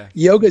first. Yeah,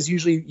 yoga's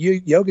usually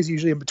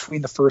in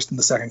between the first and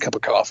the second cup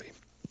of coffee.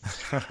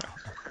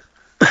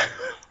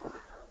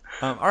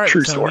 All right,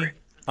 true Tony. story.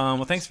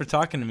 Well, thanks for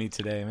talking to me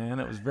today, man.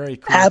 It was very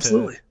cool.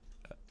 Absolutely.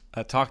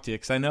 To talk to you,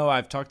 because I know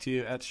I've talked to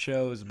you at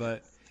shows,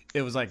 but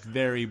it was like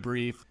very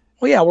brief.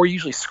 Well, yeah, we're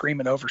usually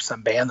screaming over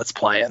some band that's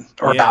playing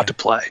or about to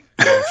play.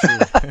 Yeah, sure.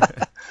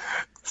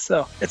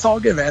 So it's all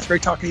good, man. It's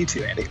great talking to you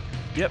too, Andy.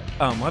 Yep.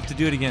 We'll have to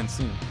do it again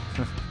soon.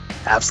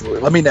 Absolutely.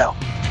 Let me know.